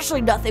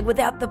especially nothing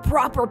without the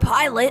proper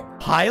pilot.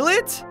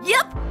 Pilot?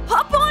 Yep,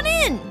 hop on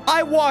in.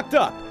 I walked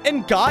up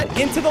and got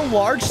into the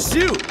large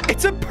suit.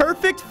 It's a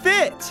perfect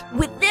fit.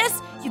 With this,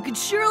 you can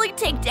surely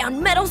take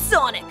down Metal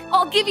Sonic.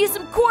 I'll give you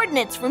some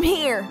coordinates from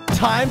here.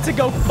 Time to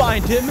go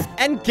find him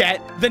and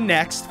get the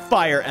next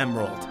Fire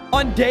Emerald.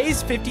 On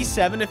days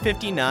 57 to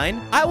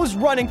 59, I was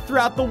running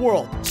throughout the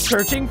world,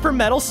 searching for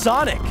Metal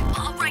Sonic.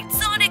 All right,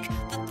 Sonic,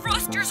 the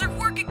thrusters are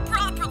working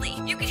properly.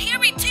 You can hear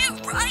me too,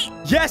 right?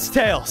 Yes,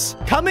 Tails.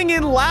 Coming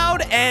in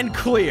loud and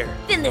clear.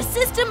 Then the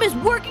system is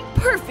working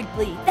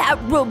perfectly. That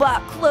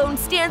robot clone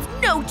stands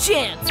no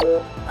chance.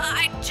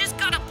 I just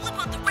got a blip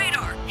on the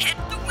radar. Head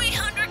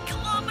 300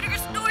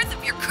 kilometers north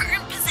of your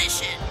current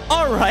position.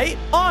 All right,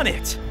 on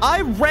it.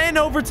 I ran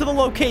over to the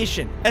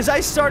location as I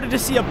started to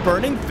see a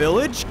burning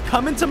village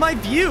come into my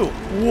view.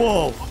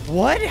 Whoa,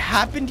 what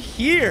happened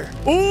here?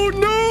 Oh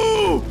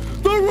no!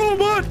 The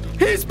robot,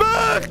 he's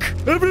back!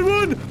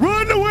 Everyone,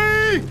 run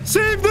away!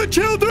 Save the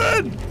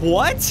children!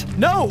 What?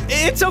 No,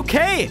 it's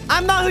okay.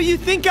 I'm not who you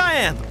think I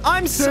am.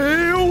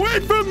 Stay away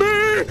from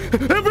me!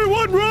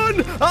 Everyone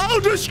run! I'll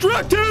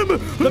distract him!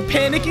 The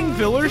panicking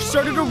villagers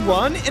started to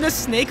run in a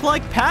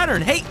snake-like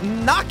pattern. Hey,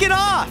 knock it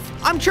off!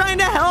 I'm trying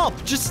to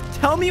help. Just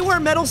tell me where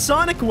Metal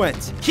Sonic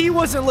went. He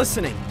wasn't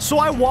listening, so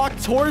I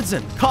walked towards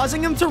him,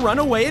 causing him to run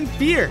away in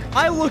fear.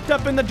 I looked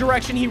up in the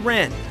direction he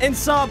ran and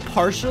saw a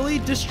partially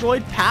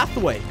destroyed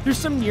pathway through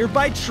some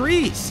nearby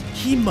trees.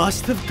 He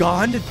must have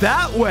gone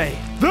that way.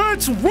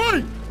 That's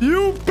right!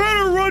 You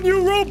better run,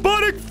 you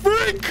robotic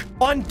freak!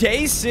 On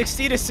days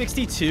 60 to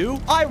 62,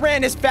 I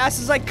ran as fast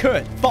as I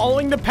could,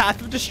 following the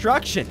path of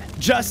destruction.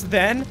 Just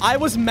then, I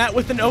was met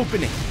with an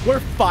opening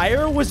where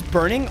fire was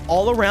burning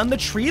all around the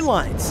tree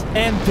lines.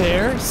 And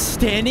there,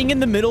 standing in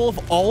the middle of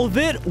all of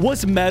it,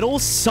 was Metal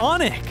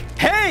Sonic.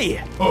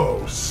 Hey!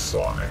 Oh,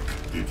 Sonic.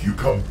 Did you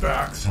come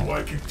back so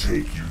I can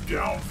take you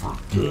down for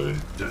good?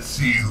 To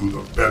see who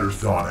the better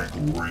Sonic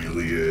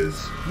really is?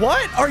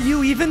 What are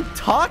you even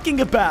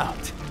talking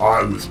about?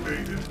 I was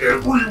made in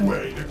every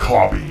way to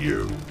copy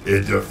you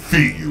and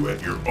defeat you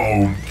at your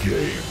own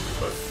game.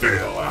 But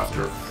fail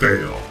after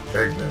fail,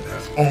 Eggman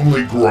has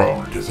only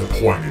grown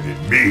disappointed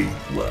in me.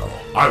 Well,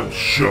 I will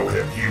show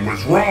him he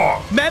was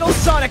wrong. Metal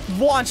Sonic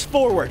launched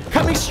forward,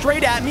 coming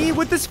straight at me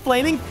with his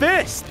flaming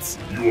fists.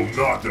 You will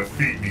not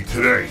defeat me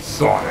today,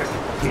 Sonic.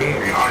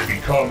 Today I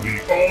become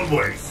the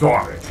only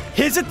Sonic.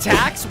 His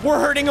attacks were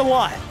hurting a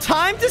lot.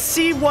 Time to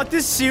see what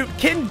this suit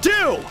can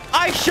do.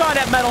 I shot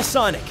at Metal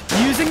Sonic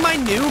using my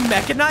new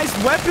mechanized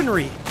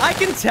weaponry. I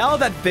can tell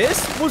that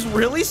this was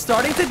really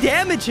starting to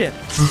damage him.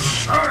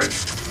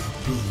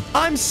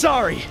 I'm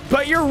sorry,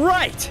 but you're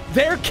right.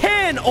 There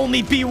can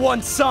only be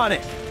one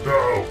Sonic.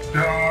 No.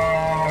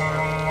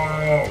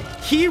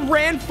 He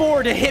ran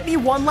forward to hit me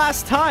one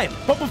last time,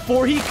 but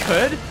before he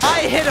could,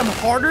 I hit him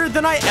harder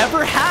than I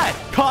ever had,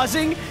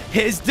 causing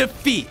his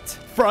defeat.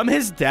 From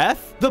his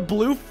death, the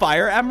blue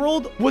fire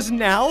emerald was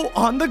now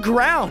on the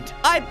ground.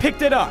 I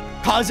picked it up,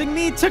 causing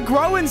me to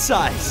grow in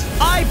size.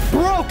 I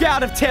broke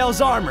out of Tails'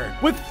 armor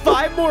with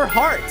 5 more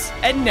hearts,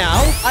 and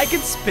now I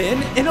can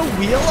spin in a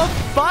wheel of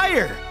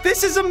fire.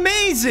 This is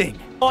amazing.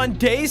 On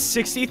days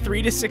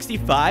 63 to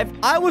 65,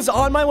 I was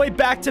on my way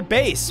back to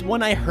base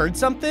when I heard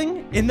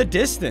something in the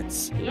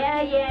distance.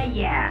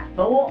 Yeah.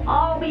 But we'll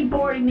all be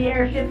boarding the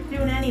airship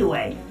soon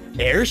anyway.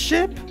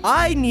 Airship?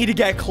 I need to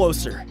get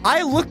closer.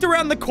 I looked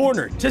around the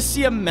corner to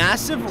see a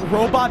massive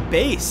robot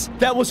base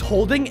that was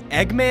holding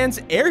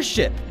Eggman's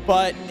airship,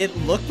 but it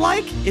looked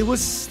like it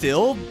was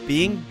still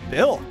being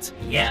built.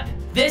 Yep.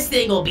 This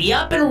thing will be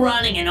up and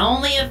running in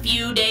only a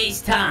few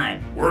days'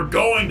 time. We're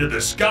going to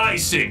the Sky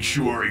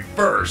Sanctuary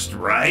first,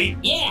 right?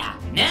 Yeah,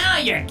 now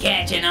you're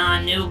catching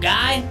on, new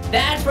guy.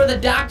 That's where the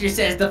doctor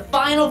says the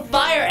final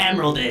fire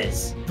emerald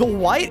is. The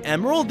white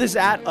emerald is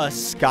at a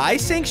Sky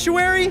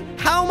Sanctuary?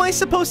 How am I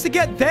supposed to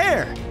get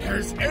there?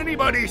 Has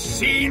anybody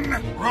seen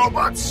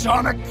Robot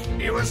Sonic?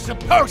 He was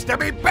supposed to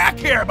be back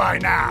here by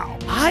now.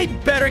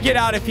 I'd better get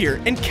out of here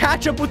and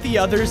catch up with the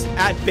others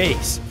at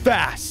base,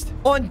 fast.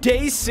 On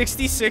days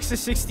 66 to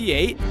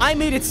 68, I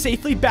made it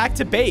safely back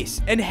to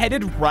base and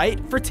headed right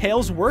for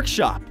Tails'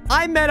 workshop.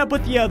 I met up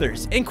with the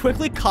others and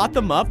quickly caught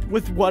them up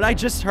with what I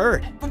just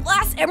heard. The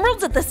last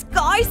emerald's at the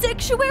Sky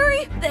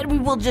Sanctuary? Then we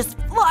will just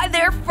fly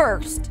there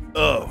first.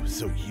 Oh,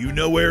 so you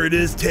know where it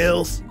is,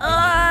 Tails?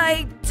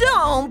 I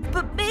don't,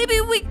 but maybe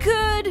we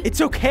could.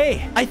 It's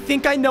okay. I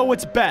think I know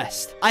what's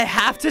best. I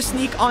have to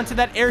sneak onto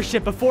that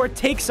airship before it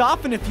takes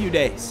off in a few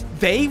days.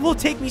 They will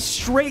take me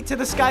straight to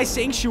the Sky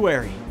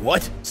Sanctuary.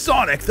 What?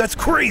 Sonic, that's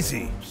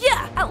crazy.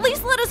 Yeah, at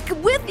least let us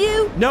come with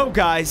you. No,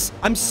 guys,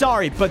 I'm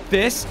sorry, but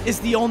this is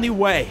the only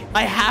way.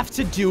 I have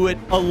to do it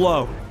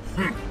alone.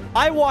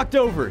 I walked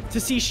over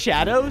to see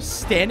Shadow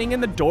standing in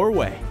the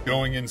doorway.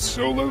 Going in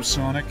solo,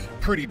 Sonic?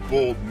 Pretty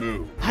bold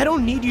move. I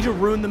don't need you to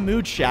ruin the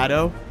mood,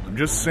 Shadow. I'm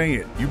just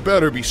saying, you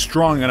better be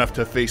strong enough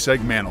to face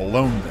Eggman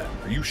alone then.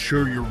 Are you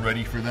sure you're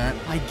ready for that?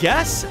 I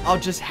guess I'll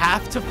just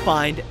have to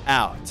find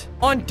out.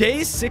 On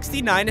days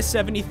 69 to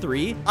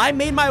 73, I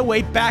made my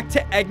way back to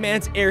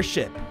Eggman's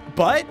airship.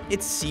 But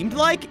it seemed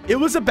like it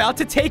was about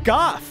to take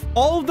off.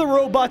 All of the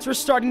robots were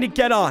starting to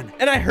get on,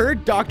 and I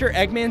heard Dr.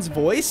 Eggman's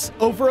voice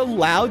over a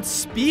loud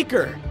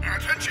speaker.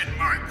 Attention,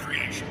 my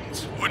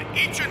creations. Would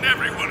each and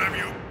every one of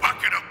you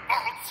bucket of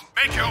bolts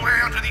make your way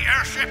onto the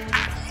airship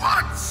at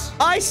once?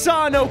 I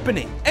saw an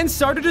opening and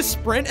started to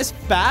sprint as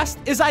fast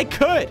as I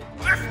could.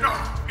 Lift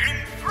off in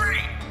 3,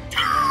 2,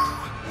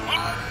 1.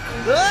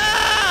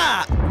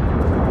 Ah!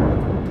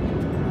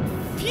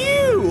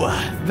 Phew!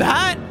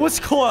 That was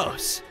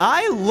close.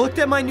 I looked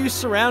at my new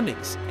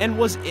surroundings and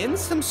was in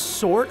some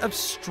sort of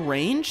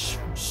strange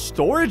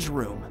storage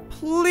room.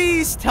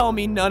 Please tell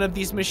me none of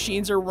these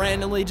machines are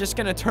randomly just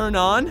gonna turn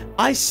on.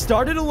 I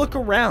started to look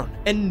around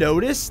and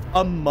noticed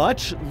a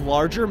much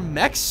larger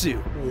mech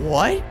suit.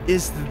 What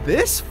is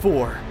this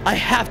for? I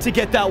have to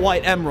get that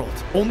white emerald.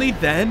 Only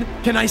then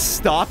can I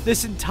stop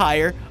this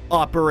entire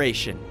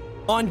operation.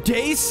 On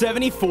days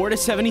 74 to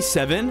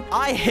 77,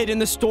 I hid in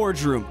the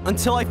storage room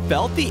until I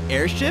felt the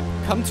airship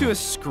come to a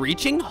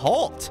screeching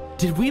halt.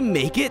 Did we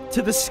make it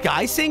to the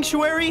Sky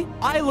Sanctuary?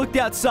 I looked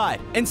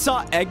outside and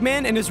saw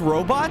Eggman and his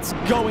robots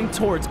going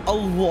towards a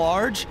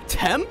large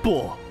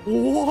temple.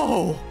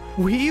 Whoa!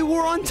 We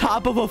were on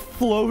top of a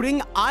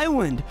floating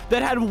island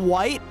that had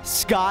white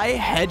sky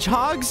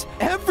hedgehogs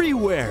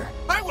everywhere.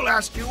 I will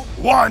ask you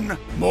one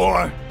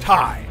more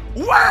time.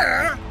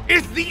 Where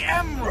is the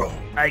emerald?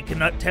 I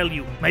cannot tell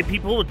you. My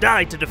people will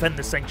die to defend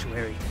the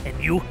sanctuary,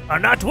 and you are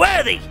not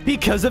worthy!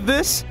 Because of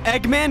this,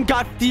 Eggman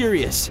got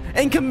furious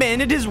and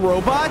commanded his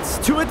robots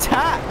to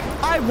attack.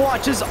 I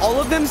watched as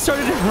all of them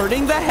started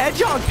hurting the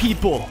hedgehog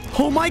people.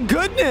 Oh my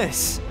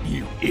goodness!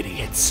 You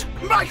idiots.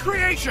 My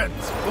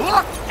creations!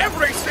 Lock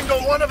every single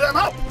one of them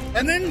up,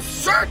 and then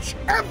search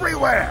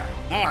everywhere!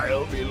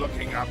 I'll be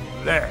looking up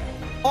there.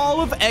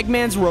 All of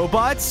Eggman's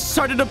robots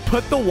started to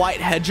put the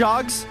white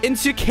hedgehogs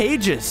into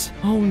cages.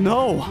 Oh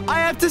no, I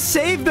have to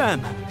save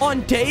them. On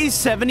days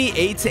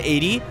 78 to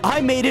 80, I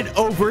made it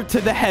over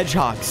to the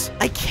hedgehogs.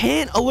 I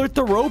can't alert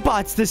the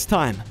robots this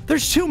time.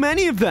 There's too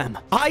many of them.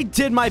 I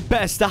did my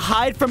best to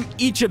hide from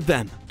each of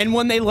them. And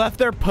when they left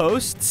their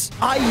posts,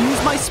 I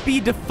used my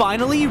speed to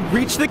finally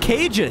reach the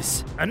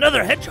cages.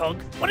 Another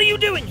hedgehog? What are you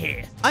doing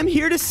here? I'm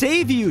here to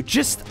save you.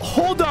 Just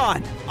hold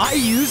on. I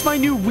used my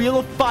new Wheel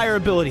of Fire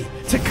ability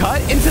to cut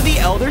into the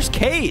Elder's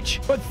cage.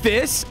 But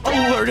this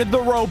alerted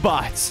the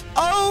robots.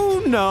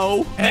 Oh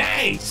no.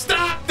 Hey,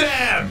 stop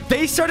them!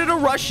 They started to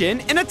rush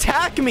in and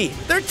attack me.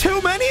 There are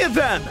too many of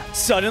them.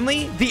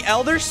 Suddenly, the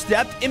Elder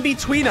stepped in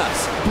between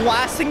us,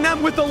 blasting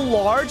them with a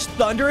large,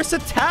 thunderous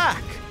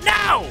attack.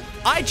 Now!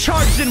 I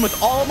charged in with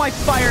all my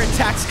fire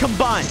attacks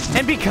combined,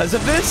 and because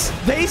of this,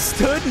 they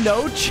stood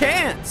no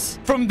chance.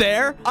 From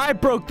there, I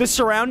broke the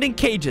surrounding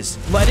cages,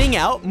 letting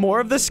out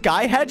more of the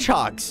sky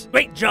hedgehogs.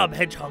 Great job,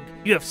 Hedgehog.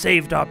 You have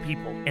saved our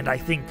people, and I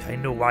think I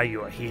know why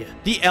you are here.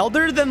 The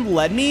Elder then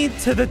led me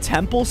to the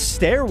temple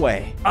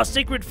stairway. Our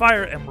sacred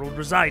fire emerald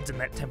resides in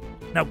that temple.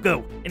 Now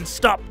go and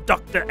stop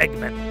Dr.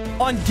 Eggman.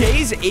 On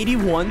days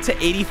 81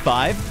 to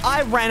 85,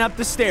 I ran up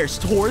the stairs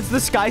towards the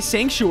Sky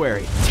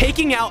Sanctuary,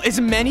 taking out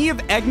as many of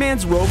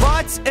Eggman's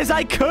robots as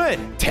I could.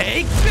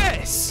 Take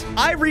this!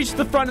 I reached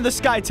the front of the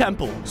Sky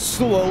Temple,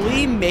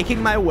 slowly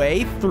making my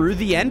way through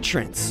the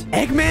entrance.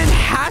 Eggman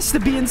has to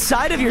be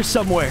inside of here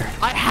somewhere.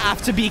 I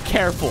have to be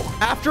careful.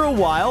 After a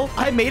while,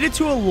 I made it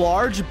to a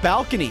large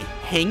balcony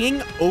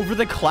hanging over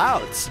the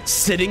clouds.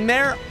 Sitting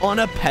there on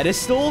a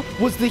pedestal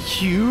was the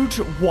huge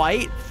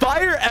white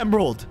fire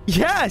emerald.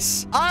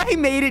 Yes, I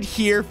made it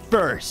here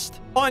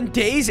first. On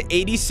days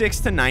 86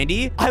 to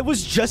 90, I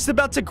was just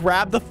about to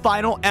grab the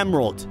final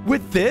emerald.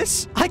 With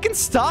this, I can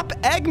stop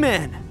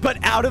Eggman. But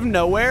out of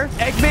nowhere,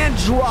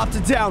 Eggman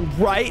dropped down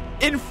right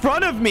in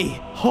front of me.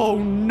 Oh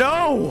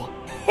no!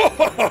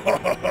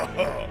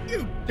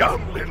 You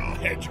dumb little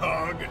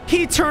hedgehog.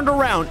 He turned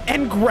around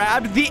and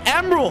grabbed the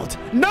emerald.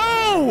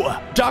 No!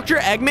 Dr.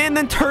 Eggman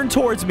then turned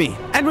towards me,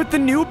 and with the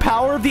new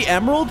power of the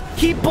emerald,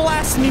 he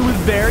blasted me with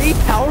very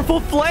powerful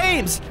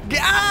flames.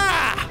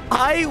 Ah!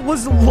 I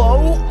was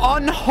low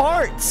on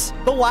hearts.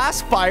 The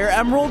last fire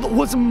emerald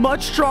was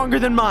much stronger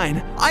than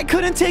mine. I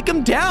couldn't take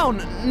him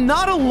down,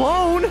 not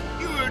alone.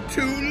 You are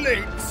too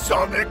late,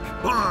 Sonic.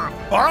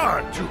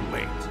 Far too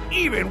late.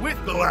 Even with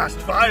the last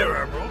fire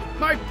emerald,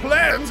 my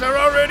plans are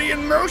already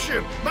in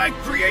motion. My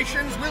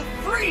creations will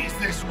freeze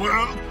this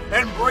world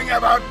and bring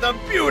about the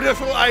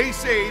beautiful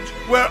Ice Age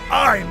where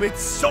I'm its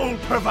sole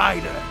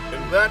provider.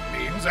 And that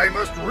means I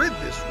must rid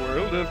this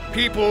world of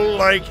people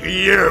like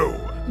you.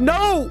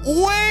 No,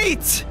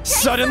 wait!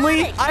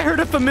 Suddenly, I heard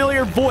a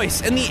familiar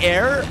voice in the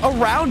air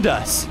around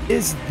us.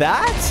 Is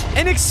that?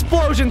 An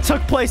explosion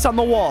took place on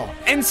the wall,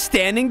 and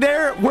standing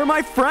there were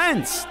my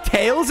friends,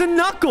 Tails and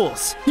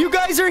Knuckles. You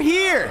guys are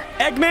here!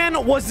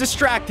 Eggman was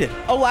distracted,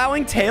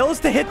 allowing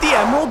Tails to hit the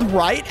emerald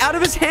right out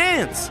of his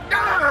hands.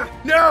 Ah,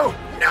 no!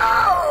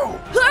 No!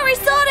 Hurry,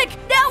 Sonic!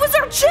 Now is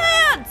our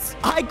chance!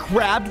 I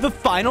grabbed the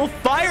final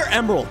fire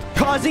emerald,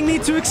 causing me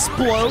to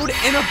explode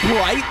in a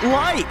bright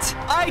light.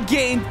 I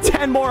gained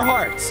 10 more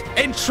hearts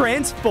and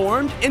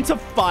transformed into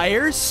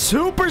Fire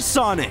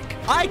Supersonic.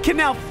 I can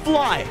now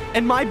fly,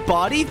 and my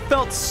body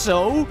felt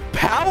so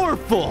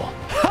powerful.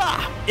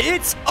 Ha!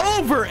 It's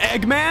over,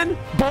 Eggman!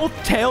 Both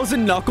Tails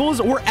and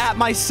Knuckles were at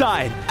my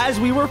side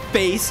as we were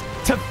face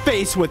to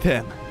face with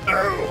him.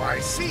 Oh,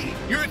 I see.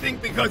 You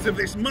think because of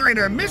this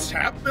minor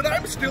mishap that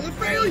I'm still a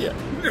failure.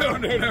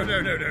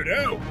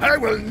 No. I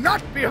will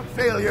not be a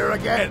failure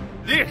again.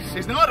 This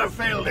is not a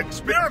failed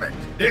experiment.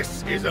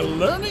 This is a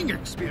learning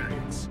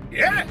experience.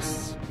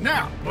 Yes.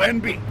 Now, Plan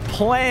B.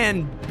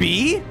 Plan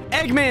B?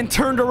 Eggman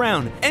turned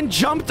around and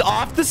jumped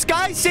off the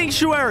Sky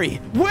Sanctuary.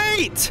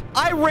 Wait!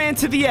 I ran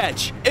to the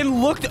edge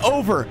and looked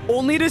over,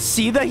 only to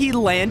see that he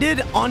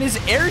landed on his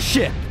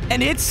airship,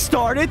 and it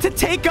started to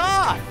take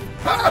off.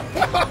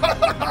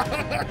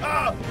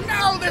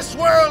 Now this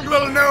world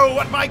will know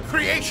what my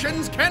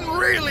creations can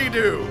really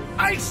do.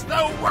 Ice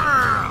the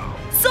world.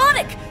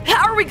 Sonic,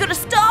 how are we gonna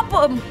stop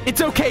him? It's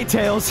okay,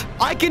 Tails.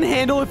 I can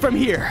handle it from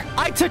here.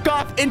 I took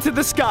off into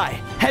the sky,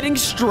 heading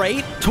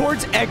straight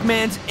towards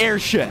Eggman's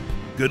airship.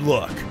 Good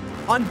luck.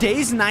 on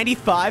days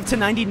 95 to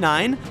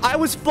 99, I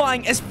was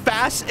flying as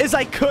fast as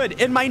I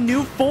could in my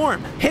new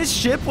form. His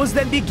ship was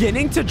then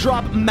beginning to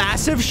drop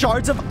massive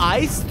shards of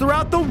ice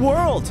throughout the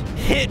world.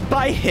 Hit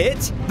by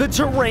hit, the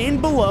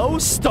terrain below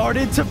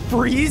started to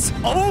freeze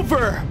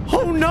over.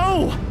 Oh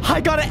no,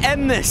 I gotta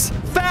end this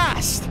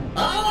fast.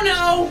 Oh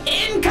no!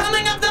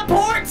 Incoming of the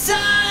port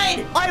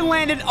side! I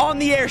landed on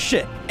the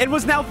airship and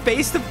was now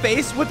face to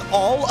face with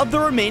all of the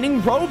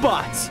remaining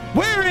robots.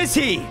 Where is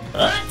he?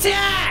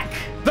 Attack!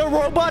 The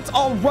robots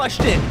all rushed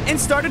in and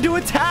started to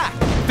attack.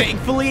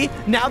 Thankfully,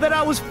 now that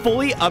I was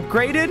fully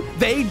upgraded,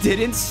 they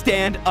didn't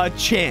stand a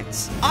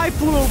chance. I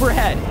flew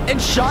overhead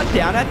and shot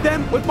down at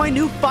them with my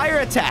new fire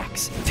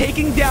attacks,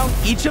 taking down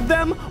each of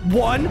them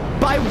one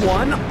by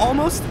one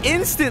almost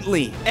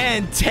instantly.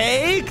 And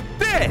take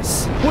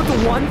this!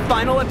 With one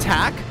final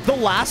attack, the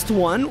last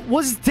one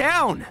was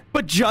down.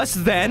 But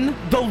just then,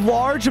 the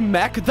large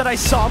mech that I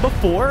saw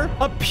before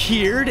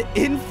appeared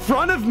in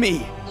front of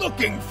me.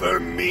 Looking for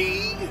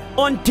me?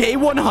 On day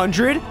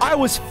 100, I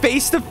was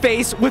face to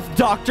face with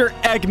Doctor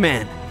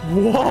Eggman.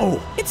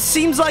 Whoa, it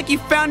seems like you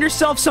found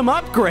yourself some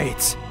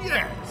upgrades.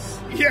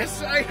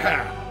 Yes, I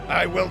have.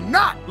 I will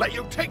not let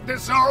you take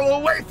this all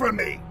away from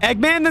me.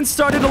 Eggman then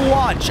started to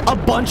launch a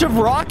bunch of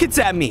rockets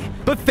at me,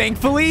 but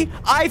thankfully,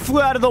 I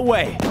flew out of the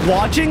way,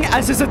 watching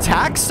as his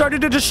attack started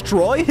to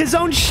destroy his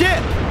own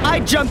ship. I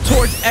jumped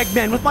towards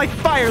Eggman with my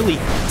fire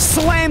leaf,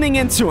 slamming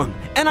into him,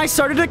 and I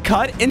started to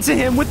cut into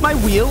him with my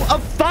wheel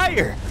of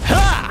fire.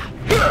 Ha!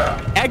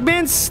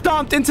 Eggman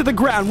stomped into the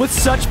ground with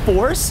such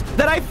force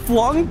that I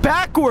flung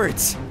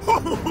backwards.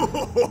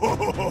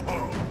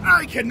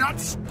 I cannot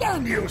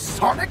stand you,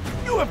 Sonic.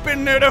 You have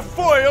been there to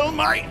foil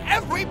my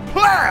every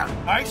plan.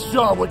 I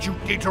saw what you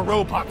did to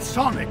Robot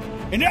Sonic,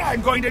 and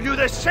I'm going to do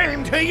the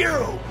same to you.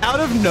 Out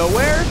of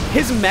nowhere,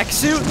 his mech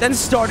suit then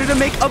started to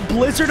make a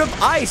blizzard of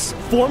ice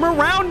form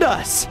around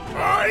us.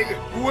 I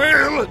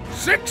will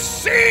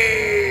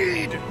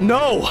succeed!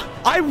 No,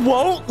 I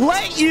won't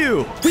let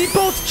you! We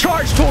both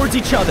charged towards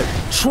each other,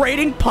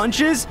 trading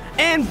punches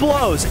and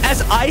blows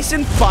as ice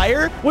and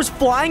fire was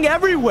flying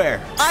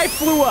everywhere. I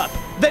flew up,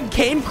 then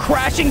came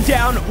crashing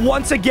down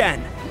once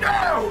again.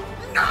 No!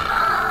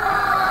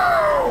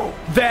 No!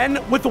 Then,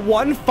 with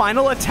one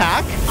final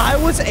attack, I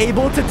was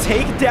able to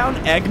take down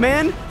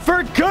Eggman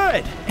for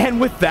good.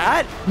 And with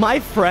that, my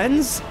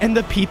friends and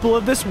the people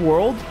of this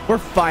world were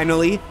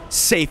finally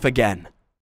safe again.